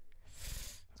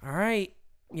 all right,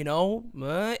 in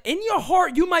your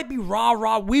heart, you might be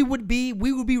rah-rah. We would be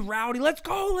rowdy. Let's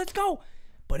go.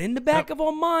 But in the back of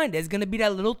our mind, there's going to be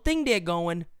that little thing there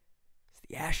going, it's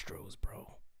the Astros,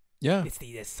 bro. Yeah.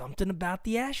 There's something about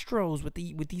the Astros with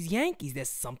these Yankees. There's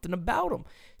something about them.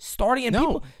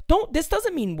 This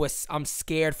doesn't mean I'm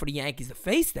scared for the Yankees to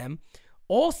face them.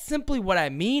 All simply what I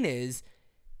mean is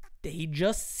they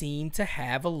just seem to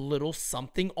have a little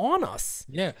something on us.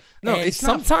 Yeah. No, and it's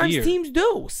not sometimes fear. Teams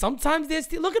do. Sometimes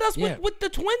look at us with the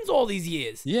Twins all these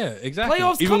years. Yeah, exactly.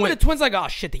 Playoffs come with the Twins like, oh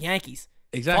shit, the Yankees.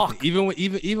 Exactly. Fuck.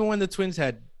 Even when the Twins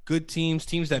had good teams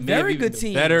that may very have good been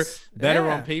teams. better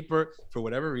on paper, for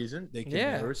whatever reason, they can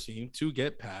never seem to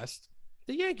get past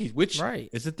the Yankees, which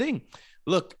is the thing.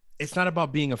 Look, it's not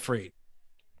about being afraid.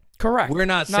 Correct. We're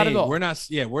not at all. We're not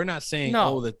saying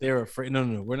that they're afraid.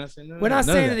 No. We're not saying We're not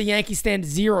saying that the Yankees stand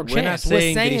zero chance. We're not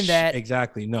saying that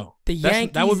exactly. No. The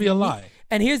Yankees, that would be a lie.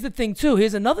 And here's the thing too.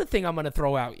 Here's another thing I'm going to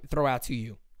throw out to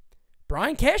you.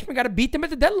 Brian Cashman got to beat them at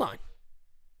the deadline.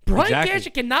 Brian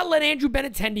Cashman cannot let Andrew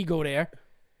Benintendi go there.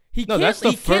 He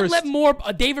can't let more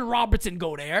David Robertson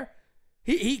go there.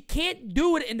 He can't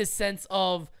do it in the sense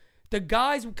of the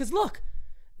guys, because look,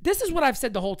 this is what I've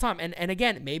said the whole time. And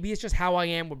again, maybe it's just how I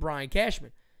am with Brian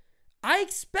Cashman. I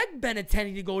expect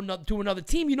Benintendi to go to another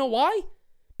team. You know why?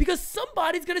 Because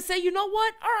somebody's going to say, you know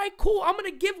what? All right, cool. I'm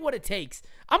going to give what it takes.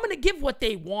 I'm going to give what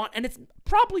they want. And it's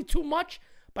probably too much,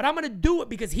 but I'm going to do it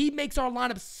because he makes our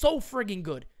lineup so friggin'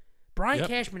 good. Brian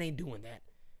Cashman ain't doing that.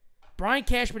 Brian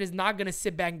Cashman is not going to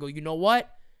sit back and go, you know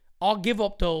what? I'll give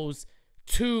up those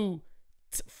 5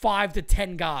 to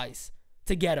 10 guys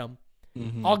to get him.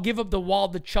 Mm-hmm. I'll give up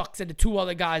the Chucks and the 2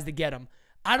 other guys to get him.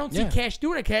 I don't see Cash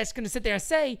doing it. Cash is going to sit there and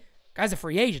say, guy's a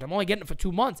free agent. I'm only getting it for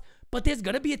 2 months. But there's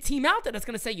going to be a team out there that's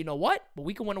going to say, you know what? But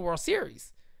we can win a World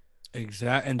Series.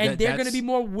 Exactly. And they're going to be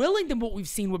more willing than what we've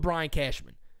seen with Brian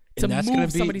Cashman. To move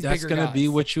some of these bigger guys. That's going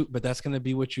to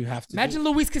be what you have to imagine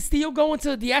Luis Castillo going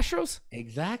to the Astros.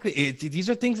 Exactly. These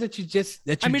are things that you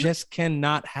just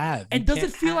cannot have. And does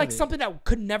it feel like something that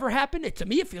could never happen? To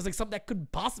me, it feels like something that could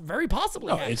very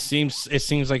possibly happen. It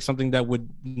seems like something that would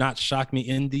not shock me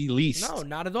in the least. No,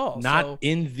 not at all. Not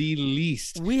in the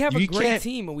least. We have a great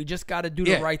team, and we just got to do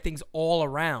the right things all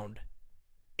around.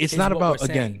 It's not about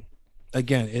again.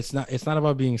 It's not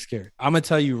about being scared. I'm gonna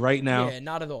tell you right now. Yeah,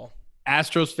 not at all.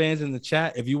 Astros fans in the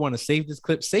chat, if you want to save this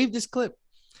clip.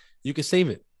 You can save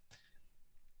it.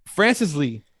 Francis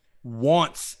Lee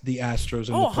wants the Astros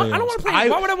in the playoffs. I don't want to play.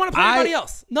 Why would I want to play anybody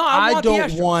else? No, I want don't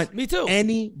the Astros. want Me too.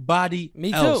 anybody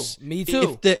else. Me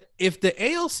too. If the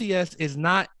ALCS is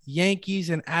not Yankees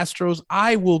and Astros,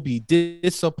 I will be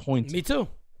disappointed. Me too.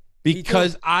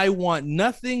 Because I want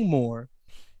nothing more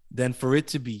than for it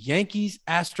to be Yankees,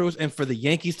 Astros, and for the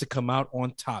Yankees to come out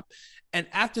on top. And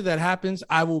after that happens,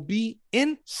 I will be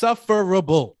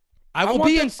insufferable. I will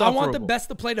be insufferable. I want the best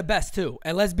to play the best too.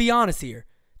 And let's be honest here.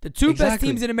 The two best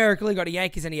teams in American League are the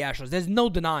Yankees and the Astros. There's no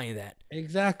denying that.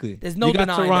 Exactly. There's no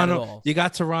denying that at all. You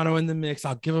got Toronto in the mix.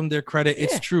 I'll give them their credit. Yeah,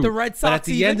 it's true. The Red Sox, but at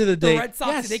the end of the day, the Red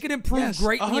Sox, they could improve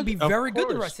greatly and be very good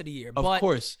the rest of the year. Of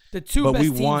course. The two best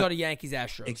teams are the Yankees,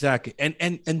 Astros. Exactly.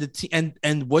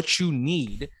 And what you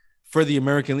need for the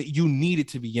American League, you need it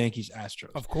to be Yankees,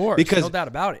 Astros. Of course. Because no doubt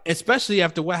about it. Especially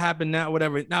after what happened now,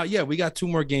 whatever. Now, yeah, we got 2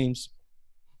 more games.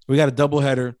 We got a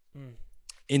doubleheader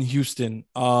in Houston.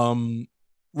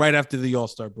 Right after the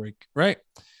All-Star break, right?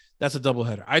 That's a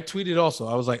doubleheader. I tweeted also.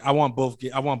 I was like, I want both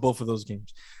of those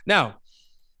games. Now,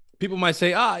 people might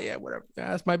say, yeah, whatever.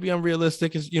 This might be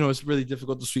unrealistic. It's really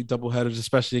difficult to sweep doubleheaders,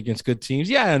 especially against good teams.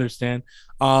 Yeah, I understand.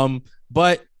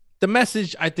 But the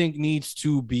message, I think, needs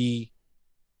to be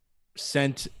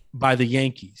sent by the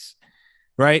Yankees,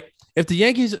 right? If the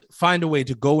Yankees find a way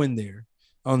to go in there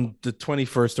on the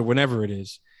 21st or whenever it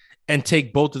is, and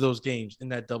take both of those games in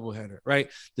that doubleheader, right?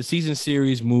 The season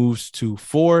series moves to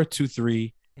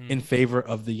 4-3 in favor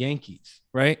of the Yankees,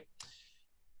 right?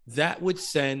 That would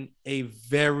send a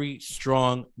very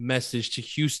strong message to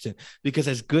Houston because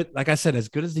as good as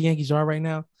the Yankees are right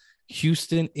now,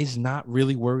 Houston is not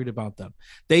really worried about them.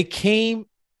 They came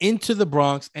into the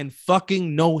Bronx and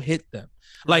fucking no-hit them.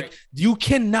 Like, you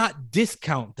cannot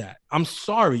discount that. I'm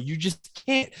sorry. You just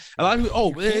can't. A lot of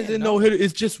people, it's a no-hitter.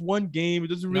 It's just one game. It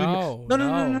doesn't really No.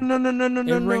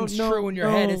 It rings true in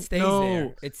your head. It stays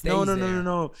there. It stays there.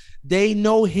 No. They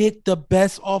no-hit the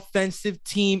best offensive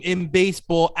team in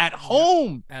baseball at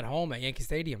home. At home at Yankee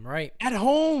Stadium, right? At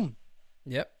home.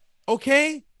 Yep.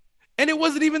 Okay? And it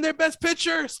wasn't even their best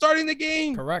pitcher starting the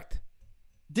game. Correct.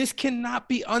 This cannot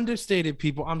be understated,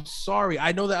 people. I'm sorry.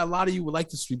 I know that a lot of you would like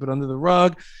to sweep it under the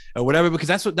rug or whatever, because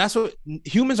that's what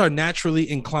humans are naturally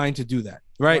inclined to do that,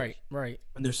 right? Right.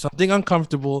 When there's something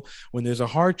uncomfortable, when there's a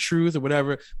hard truth or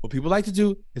whatever, what people like to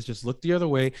do is just look the other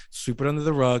way, sweep it under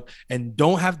the rug, and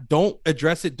don't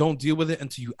address it, don't deal with it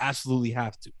until you absolutely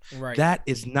have to. Right. That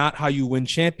is not how you win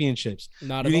championships.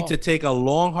 Not you at need all. to take a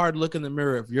long, hard look in the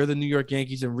mirror if you're the New York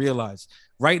Yankees and realize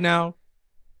right now,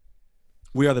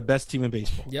 we are the best team in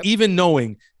baseball. Yep. Even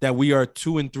knowing that we are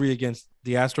 2-3 against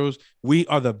the Astros, we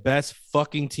are the best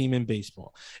fucking team in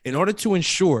baseball. In order to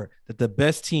ensure that the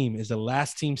best team is the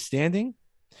last team standing,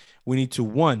 we need to,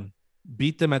 1,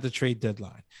 beat them at the trade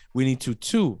deadline. We need to,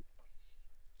 2,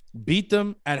 beat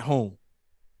them at home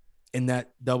in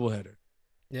that doubleheader.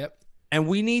 Yep. And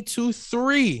we need to,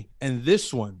 3, and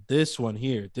this one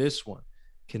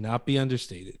cannot be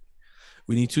understated.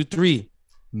 We need to, 3,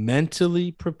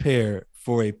 mentally prepare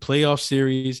for a playoff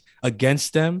series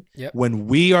against them when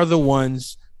we are the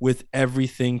ones with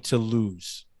everything to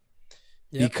lose.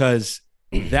 Because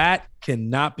that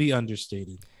cannot be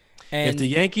understated. And if the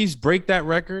Yankees break that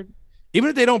record,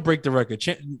 even if they don't break the record,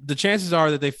 the chances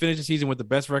are that they finish the season with the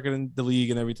best record in the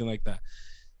league and everything like that.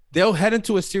 They'll head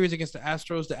into a series against the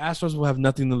Astros. The Astros will have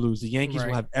nothing to lose. The Yankees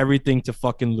will have everything to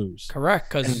fucking lose. Correct,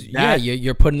 because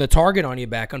you're putting the target on your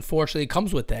back. Unfortunately, it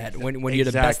comes with that. When you're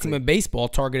the best team in baseball,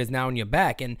 target is now on your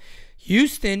back. And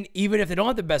Houston, even if they don't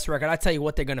have the best record, I tell you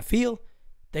what they're gonna feel.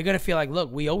 They're gonna feel like,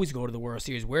 look, we always go to the World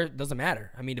Series. Where it doesn't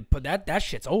matter. I mean, that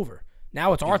shit's over.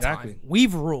 Now it's our time.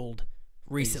 We've ruled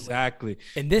recently. Exactly.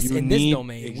 In this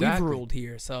domain, we've ruled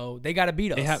here. So they got to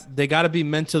beat us. They got to be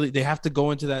mentally. They have to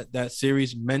go into that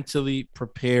series mentally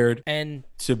prepared and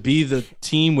to be the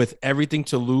team with everything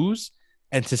to lose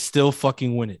and to still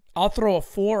fucking win it. I'll throw a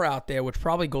 4 out there, which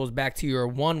probably goes back to your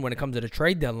 1 when it comes to the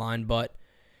trade deadline. But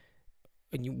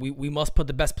we must put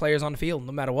the best players on the field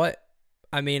no matter what.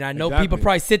 I mean, I know people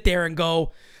probably sit there and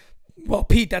go, "Well,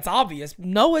 Pete, that's obvious."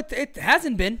 No, it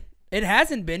hasn't been. It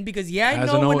hasn't been because, I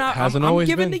know I'm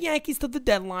giving the Yankees to the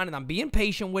deadline and I'm being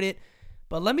patient with it.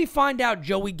 But let me find out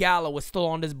Joey Gallo is still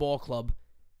on this ball club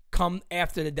come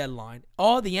after the deadline.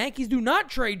 Oh, the Yankees do not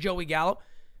trade Joey Gallo.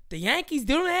 The Yankees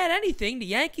don't add anything. The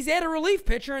Yankees add a relief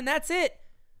pitcher, and that's it.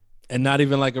 And not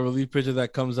even like a relief pitcher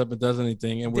that comes up and does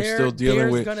anything. And we're still dealing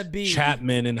with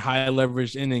Chapman and high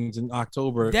leverage innings in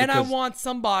October. Then I want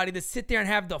somebody to sit there and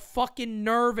have the fucking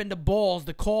nerve and the balls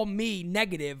to call me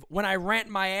negative when I rant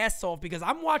my ass off because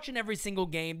I'm watching every single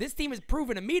game. This team has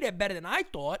proven to me they're better than I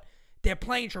thought. they're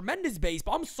playing tremendous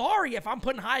baseball. I'm sorry if I'm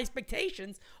putting high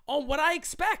expectations on what I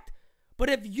expect. But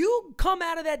if you come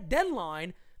out of that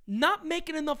deadline not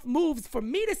making enough moves for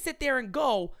me to sit there and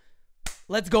go,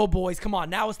 let's go, boys. Come on.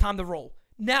 Now it's time to roll.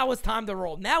 Now it's time to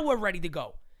roll. Now we're ready to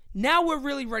go. Now we're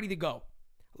really ready to go.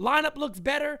 Lineup looks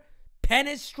better. Pen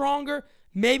is stronger.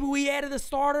 Maybe we added a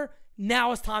starter.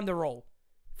 Now it's time to roll.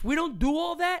 If we don't do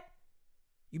all that,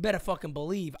 you better fucking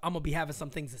believe I'm going to be having some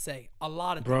things to say. A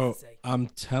lot of things to say. I'm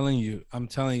telling you.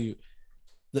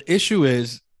 The issue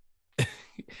is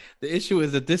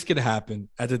that this could happen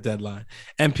at the deadline.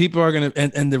 And people are going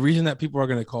to, and the reason that people are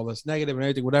going to call us negative and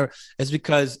everything, whatever, is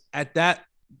because at that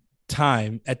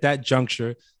time, at that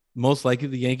juncture, most likely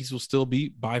the Yankees will still be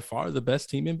by far the best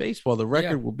team in baseball. The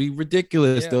record will be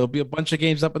ridiculous. There'll be a bunch of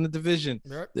games up in the division.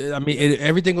 I mean,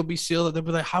 everything will be sealed. They'll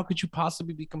be like, how could you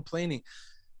possibly be complaining?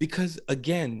 Because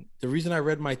again, the reason I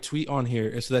read my tweet on here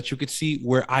is so that you could see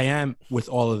where I am with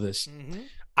all of this. Mm-hmm.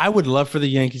 I would love for the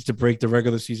Yankees to break the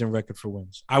regular season record for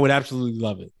wins. I would absolutely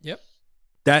love it. Yep.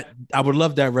 I would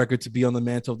love that record to be on the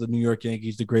mantle of the New York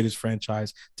Yankees, the greatest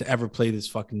franchise to ever play this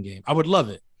fucking game. I would love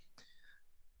it.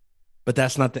 But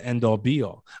that's not the end all be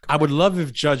all. Correct. I would love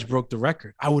if Judge broke the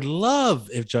record. I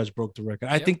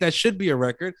think that should be a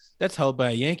record that's held by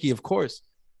a Yankee, of course.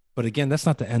 But again, that's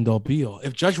not the end all be all.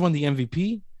 If Judge won the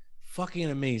MVP,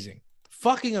 fucking amazing.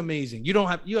 You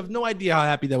have no idea how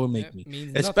happy that would make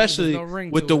me, especially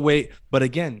with the way. But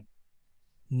again,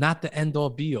 not the end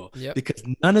all be all, because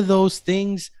none of those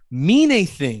things mean a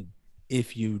thing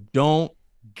if you don't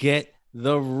get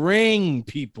the ring,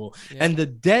 people. And the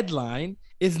deadline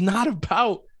is not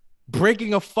about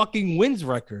breaking a fucking wins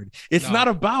record. It's not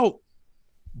about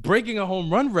breaking a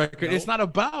home run record. Nope. It's not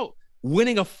about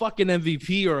winning a fucking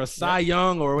MVP or a Cy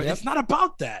Young or it's not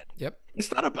about that.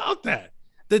 It's not about that.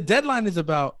 The deadline is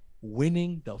about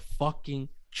winning the fucking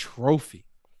trophy.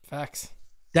 Facts.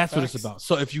 That's what it's about.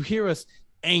 So if you hear us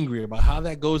angry about how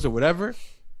that goes or whatever,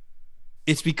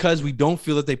 it's because we don't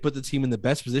feel that they put the team in the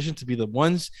best position to be the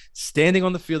ones standing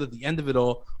on the field at the end of it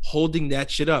all, holding that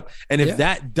shit up. And if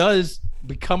that does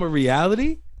become a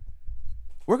reality,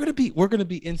 we're gonna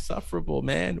be insufferable,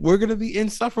 man. We're gonna be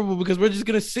insufferable because we're just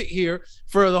gonna sit here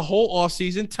for the whole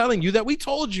offseason telling you that we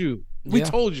told you. We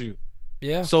told you.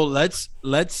 Yeah. So let's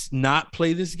not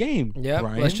play this game. Yeah.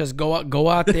 Let's just go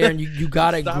out there and you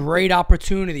got a great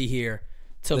opportunity here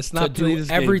to do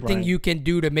everything you can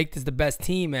do to make this the best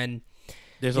team. And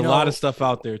there's a lot of stuff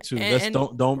out there too.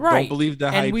 Don't believe the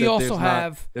hype.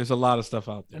 And there's a lot of stuff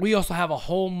out there. We also have a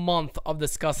whole month of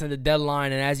discussing the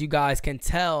deadline, and as you guys can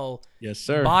tell, yes,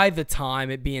 sir. By the time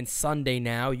it being Sunday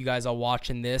now, you guys are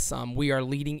watching this. We are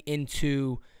leading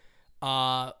into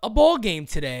a ball game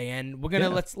today, and we're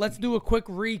gonna let's do a quick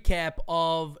recap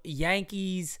of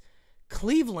Yankees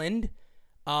Cleveland.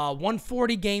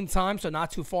 1:40 game time, so not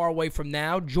too far away from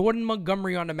now. Jordan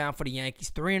Montgomery on the mound for the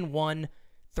Yankees, 3-1.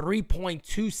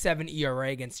 3.27 ERA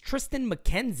against Tristan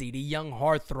McKenzie, the young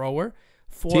hard thrower.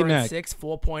 4-6,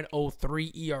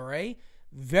 4.03 ERA.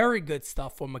 Very good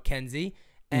stuff for McKenzie.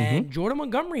 And Jordan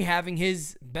Montgomery having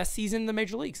his best season in the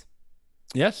major leagues.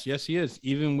 Yes, he is.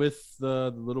 Even with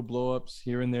the little blow-ups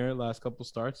here and there, last couple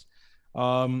starts.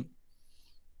 I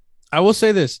will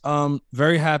say this.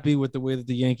 Very happy with the way that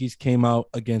the Yankees came out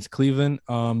against Cleveland.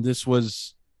 This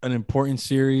was an important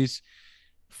series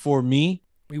for me.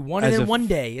 We won it in one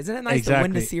day. Isn't it nice to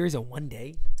win the series in one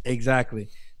day? Exactly.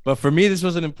 But for me, this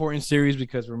was an important series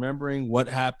because remembering what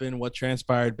happened, what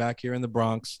transpired back here in the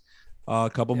Bronx a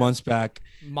couple months back.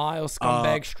 Miles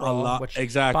Scumbag Straw.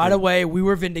 Exactly. By the way, we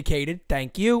were vindicated.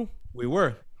 Thank you. We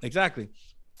were. Exactly.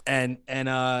 And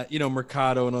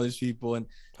Mercado and all these people. And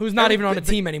who's not even on the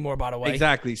team anymore, by the way.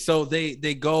 Exactly. So they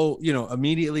go,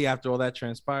 immediately after all that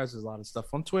transpires, there's a lot of stuff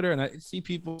on Twitter. And I see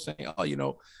people saying,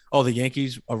 the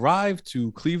Yankees arrived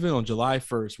to Cleveland on July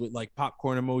 1st with like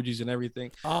popcorn emojis and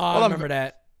everything. Oh, I remember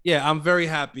that. Yeah, I'm very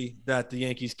happy that the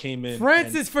Yankees came in.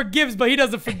 Francis forgives, but he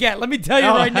doesn't forget. Let me tell you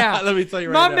right now.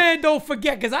 My man don't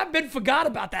forget because I've been forgot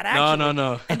about that, actually.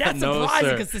 No. And that's surprising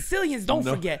because Sicilians don't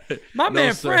forget. My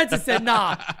man Francis said,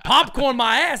 nah, popcorn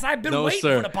my ass. I've been waiting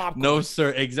for the popcorn. No, sir.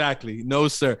 Exactly. No,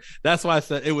 sir. That's why I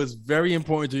said it was very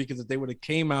important to me because if they would have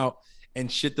came out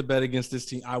and shit the bed against this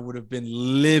team, I would have been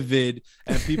livid.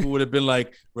 And people would have been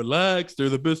like, relax. They're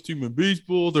the best team in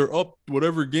baseball. They're up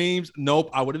whatever games.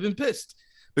 Nope. I would have been pissed.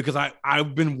 Because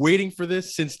I've been waiting for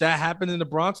this since that happened in the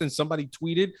Bronx and somebody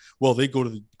tweeted, well, they go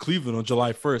to Cleveland on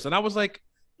July 1st. And I was like,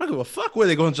 I don't give a fuck where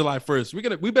they go on July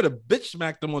 1st. We better bitch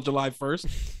smack them on July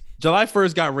 1st. July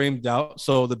 1st got rained out,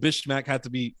 so the bitch smack had to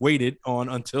be waited on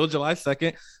until July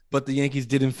 2nd. But the Yankees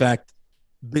did, in fact,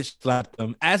 bitch slap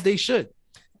them, as they should.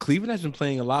 Cleveland has been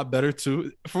playing a lot better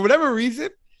too. For whatever reason,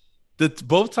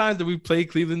 both times that we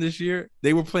played Cleveland this year,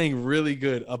 they were playing really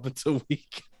good up until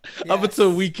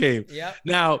we came. Yep.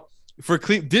 Now, for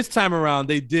this time around,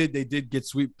 they did get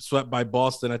swept by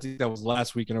Boston. I think that was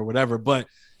last weekend or whatever. But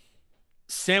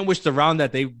sandwiched around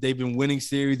that, they've been winning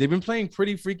series. They've been playing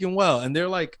pretty freaking well, and they're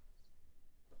like,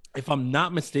 if I'm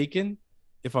not mistaken,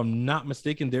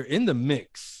 they're in the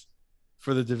mix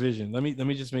for the division. Let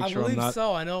me just make sure I'm not. I believe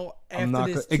so. I know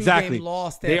after this exactly two-game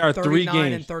loss, they are 3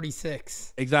 games and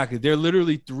 36. Exactly, they're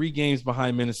literally 3 games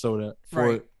behind Minnesota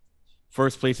for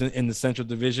first place in the Central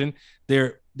Division.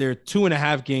 They're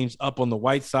 2.5 games up on the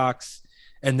White Sox,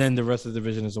 and then the rest of the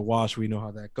division is a wash. We know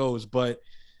how that goes, but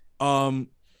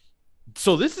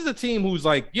so this is a team who's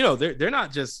like, they're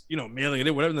not just mailing it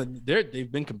in, whatever.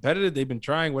 They've been competitive, they've been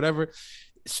trying, whatever.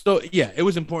 So yeah, it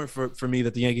was important for me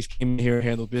that the Yankees came here and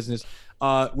handled business.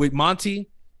 With Monty,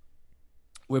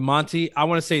 I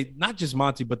want to say not just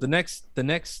Monty, but the next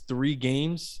 3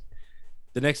 games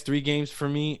for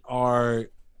me are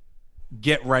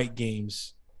get right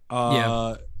games.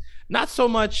 Not so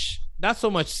much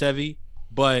Sevy,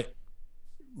 but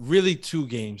really 2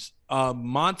 games.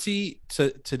 Monty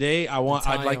today, I'd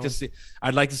like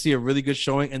to see a really good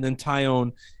showing, and then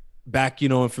Tyone back,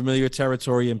 in familiar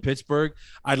territory in Pittsburgh.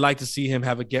 I'd like to see him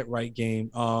have a get right game.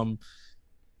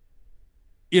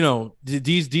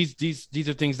 These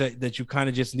are things that you kind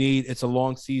of just need. It's a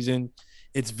long season.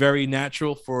 It's very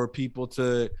natural for people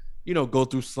to go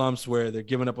through slumps where they're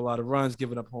giving up a lot of runs,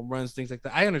 giving up home runs, things like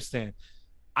that. I understand.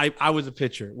 I was a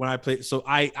pitcher when I played, so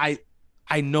I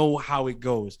know how it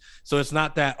goes. So it's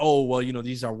not that,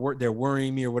 they're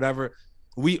worrying me or whatever.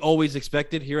 We always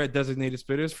expected here at Designated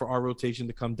Spitters for our rotation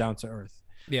to come down to earth.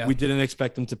 Yeah, we didn't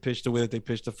expect them to pitch the way that they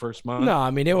pitched the first month. No,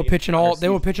 I mean they were pitching all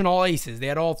aces. They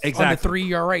had all under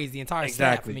 3 ERAs the entire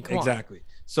staff. I mean, come on.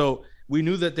 So we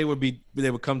knew that they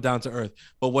would come down to earth.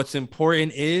 But what's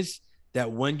important is that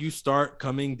when you start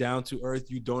coming down to earth,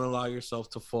 you don't allow yourself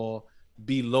to fall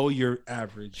below your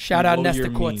average. Shout out Nestor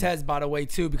Cortez, by the way,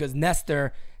 too, because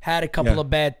Nestor had a couple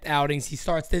of bad outings. He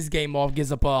starts this game off,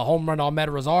 gives up a home run on Ahmed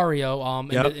Rosario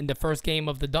in the first game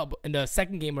of the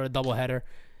second game of the doubleheader.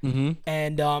 Mm-hmm.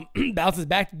 And bounces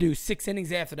back to do 6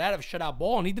 innings after that of a shutout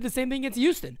ball, and he did the same thing against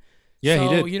Houston. Yeah,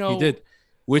 so, he did.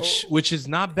 Which is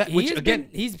not bad.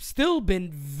 He's still been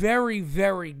very,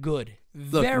 very good.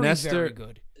 Very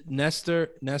good. Nestor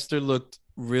looked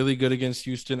really good against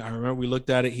Houston. I remember we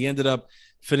looked at it. He ended up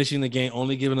finishing the game,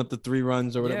 only giving up the 3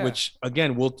 runs or whatever. Which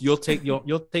again, you'll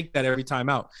take that every time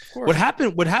out. What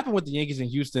happened with the Yankees in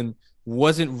Houston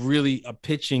wasn't really a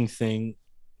pitching thing.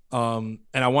 And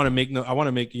I want to make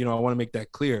that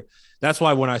clear. That's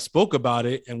why when I spoke about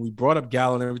it and we brought up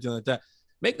Gallo and everything like that,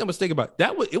 make no mistake about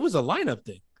it, it was a lineup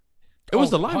thing. It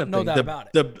was the lineup thing. No doubt about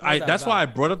it. That's why I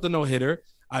brought up the no hitter.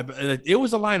 It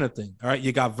was a lineup thing. All right,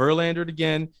 you got Verlander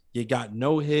again. You got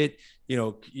no hit.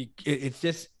 It's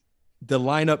just the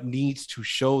lineup needs to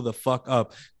show the fuck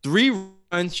up. 3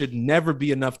 runs should never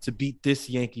be enough to beat this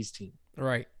Yankees team.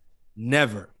 Right.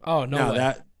 Never. Oh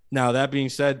no. Now that being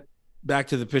said, back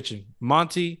to the pitching.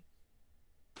 Monty,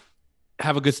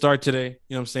 have a good start today.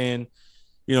 You know what I'm saying?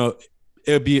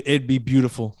 It'd be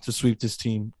beautiful to sweep this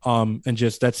team. And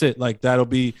just that's it. Like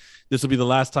this will be the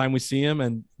last time we see him,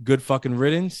 and good fucking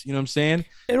riddance. You know what I'm saying?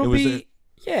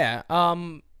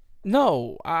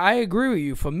 No, I agree with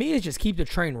you. For me, it's just keep the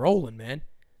train rolling, man.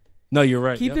 No, you're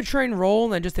right. Keep the train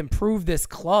rolling and just improve this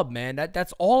club, man.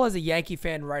 That's all as a Yankee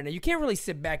fan right now. You can't really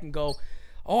sit back and go,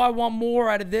 oh, I want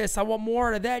more out of this. I want more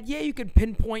out of that. Yeah, you can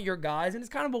pinpoint your guys, and it's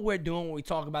kind of what we're doing when we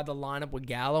talk about the lineup with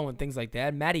Gallo and things like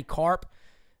that. Matty Carp,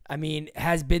 I mean,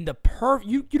 has been the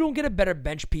you don't get a better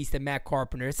bench piece than Matt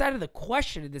Carpenter. It's out of the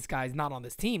question that this guy's not on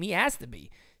this team. He has to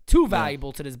be. Too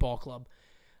valuable to this ball club.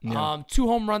 Yeah. 2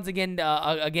 home runs again.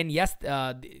 The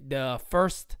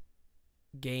first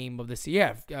game of this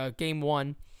year, game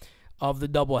 1 of the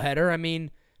doubleheader. I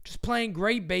mean, just playing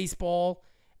great baseball.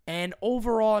 And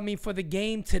overall, I mean, for the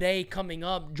game today coming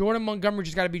up, Jordan Montgomery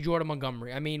just got to be Jordan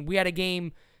Montgomery. I mean, we had a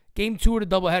game 2 of the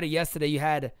doubleheader yesterday. You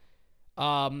had,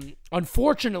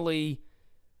 unfortunately,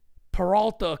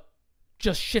 Peralta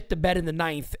just shit the bed in the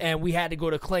 9th, and we had to go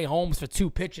to Clay Holmes for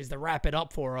 2 pitches to wrap it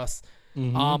up for us.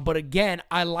 Mm-hmm. But again,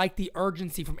 I like the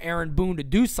urgency from Aaron Boone to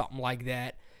do something like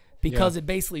that because it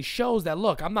basically shows that,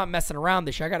 look, I'm not messing around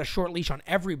this year. I got a short leash on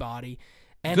everybody.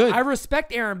 And I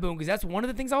respect Aaron Boone because that's one of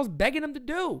the things I was begging him to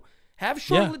do. Have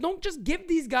short Don't just give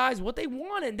these guys what they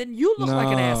want, and then you look like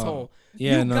an asshole.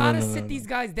 You got to sit these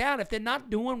guys down. If they're not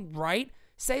doing right,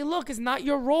 say, look, it's not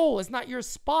your role. It's not your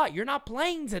spot. You're not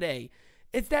playing today.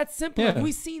 It's that simple. Yeah.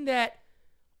 We've seen that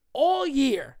all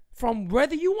year from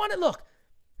whether you want to look.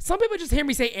 Some people just hear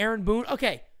me say Aaron Boone.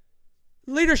 Okay,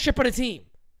 leadership of the team.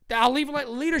 I'll leave it like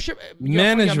leadership.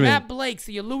 Management. Your Matt Blake,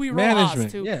 so your Louis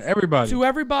Management. Rojas. Everybody. To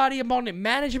everybody among it.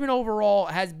 Management overall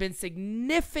has been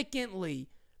significantly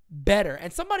better.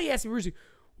 And somebody asked me,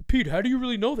 Pete, how do you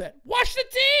really know that? Watch the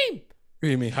team. What do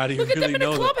you mean? How do you Look really at them in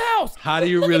know the that? clubhouse. How do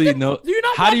you really know? Do you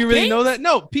not how do watch you really games? know that?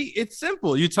 No, Pete, it's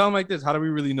simple. You tell them like this. How do we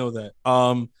really know that?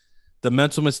 The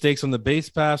mental mistakes on the base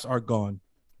paths are gone.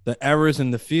 The errors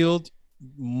in the field,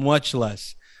 much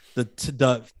less.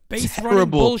 The base running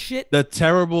bullshit. The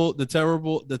terrible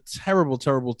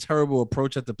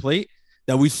approach at the plate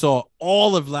that we saw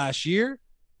all of last year,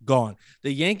 gone.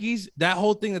 The Yankees, that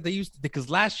whole thing that they used to, because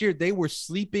last year they were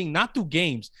sleeping not through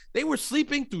games, they were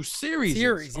sleeping through series.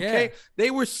 Okay, yeah. They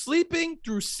were sleeping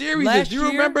through series. Do you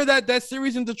remember that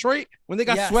series in Detroit when they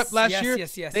got swept last year?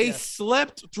 Yes. They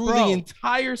slept through the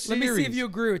entire series. Let me see if you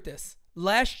agree with this.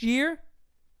 Last year,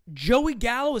 Joey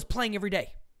Gallo is playing every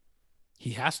day.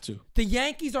 He has to. The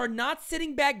Yankees are not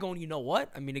sitting back going, you know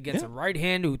what? I mean, against a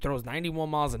right-hander who throws 91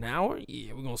 miles an hour,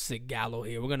 we're gonna sit Gallo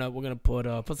here. We're gonna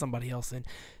put somebody else in.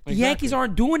 The Yankees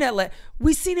aren't doing that.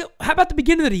 We seen it. How about the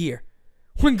beginning of the year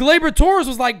when Gleyber Torres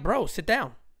was like, "Bro, sit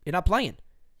down. You're not playing."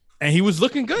 And he was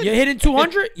looking good. You're hitting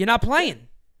 200. You're not playing.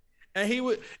 And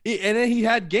then he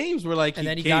had games where like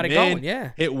he got it going,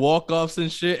 hit walk-offs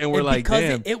and shit, and we're like,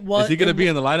 damn, is he gonna be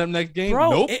in the lineup next game?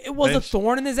 Bro, nope. It was a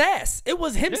thorn in his ass. It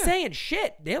was him saying,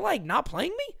 "Shit, they're like not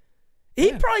playing me."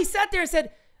 He probably sat there and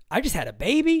said, "I just had a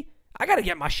baby. I got to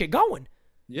get my shit going.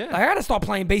 I got to start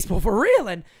playing baseball for real."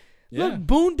 And look,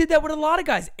 Boone did that with a lot of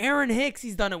guys. Aaron Hicks,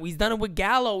 he's done it. He's done it with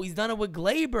Gallo. He's done it with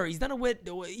Gleyber. He's done it with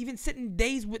even sitting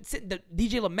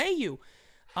DJ LeMahieu.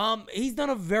 He's done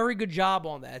a very good job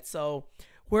on that. So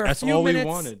we're a few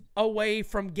minutes away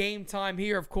from game time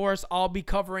here. Of course, I'll be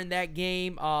covering that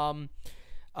game.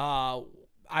 I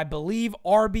believe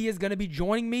RB is going to be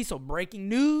joining me. So breaking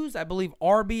news, I believe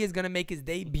RB is going to make his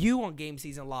debut on Game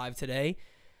Season Live today.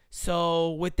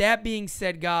 So with that being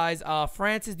said, guys,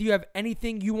 Francis, do you have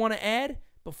anything you want to add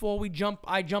before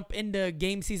I jump into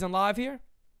Game Season Live here?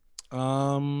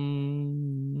 I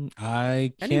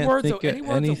can't any words think of words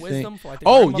anything. Of wisdom for,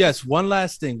 Yes, one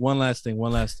last thing.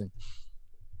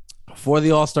 Before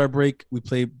the All-Star break, we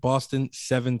played Boston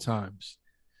 7 times.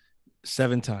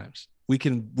 7 times. We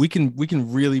can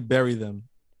really bury them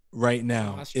right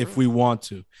now if we want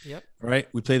to. Yep. All right.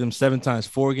 We play them 7 times,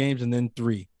 4 games and then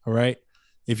 3. All right.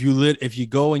 If you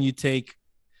go and you take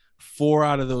 4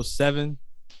 out of those 7,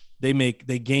 they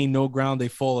gain no ground. They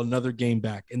fall another game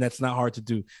back, and that's not hard to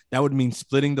do. That would mean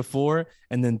splitting the 4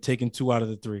 and then taking 2 out of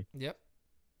the 3. Yep.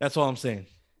 That's all I'm saying.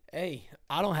 Hey,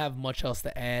 I don't have much else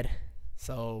to add.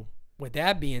 So with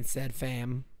that being said,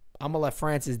 fam, I'm gonna let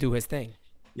Francis do his thing.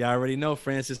 Yeah, I already know,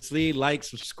 Francis Lee. Like,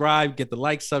 subscribe, get the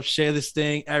likes up, share this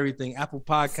thing, everything. Apple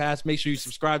Podcasts, make sure you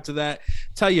subscribe to that.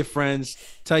 Tell your friends,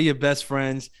 tell your best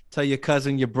friends, tell your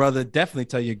cousin, your brother, definitely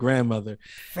tell your grandmother.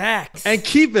 Facts. And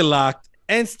keep it locked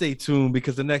and stay tuned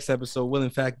because the next episode will, in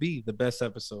fact, be the best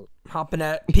episode. Hopping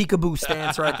that peekaboo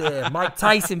stance right there. Mike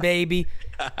Tyson, baby.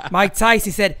 Mike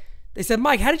Tyson they said,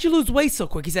 Mike, how did you lose weight so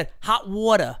quick? He said, hot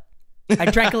water. I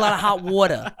drank a lot of hot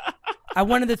water. I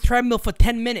went on the treadmill for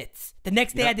 10 minutes. The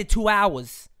next day I did 2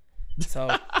 hours. So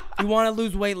if you want to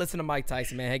lose weight, listen to Mike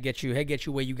Tyson, man. He'll get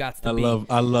you where you got to be.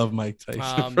 I love Mike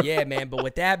Tyson. Yeah, man. But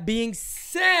with that being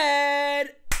said,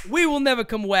 we will never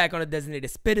come whack on a designated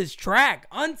Spittaz track.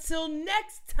 Until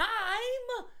next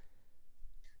time,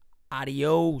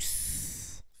 adios.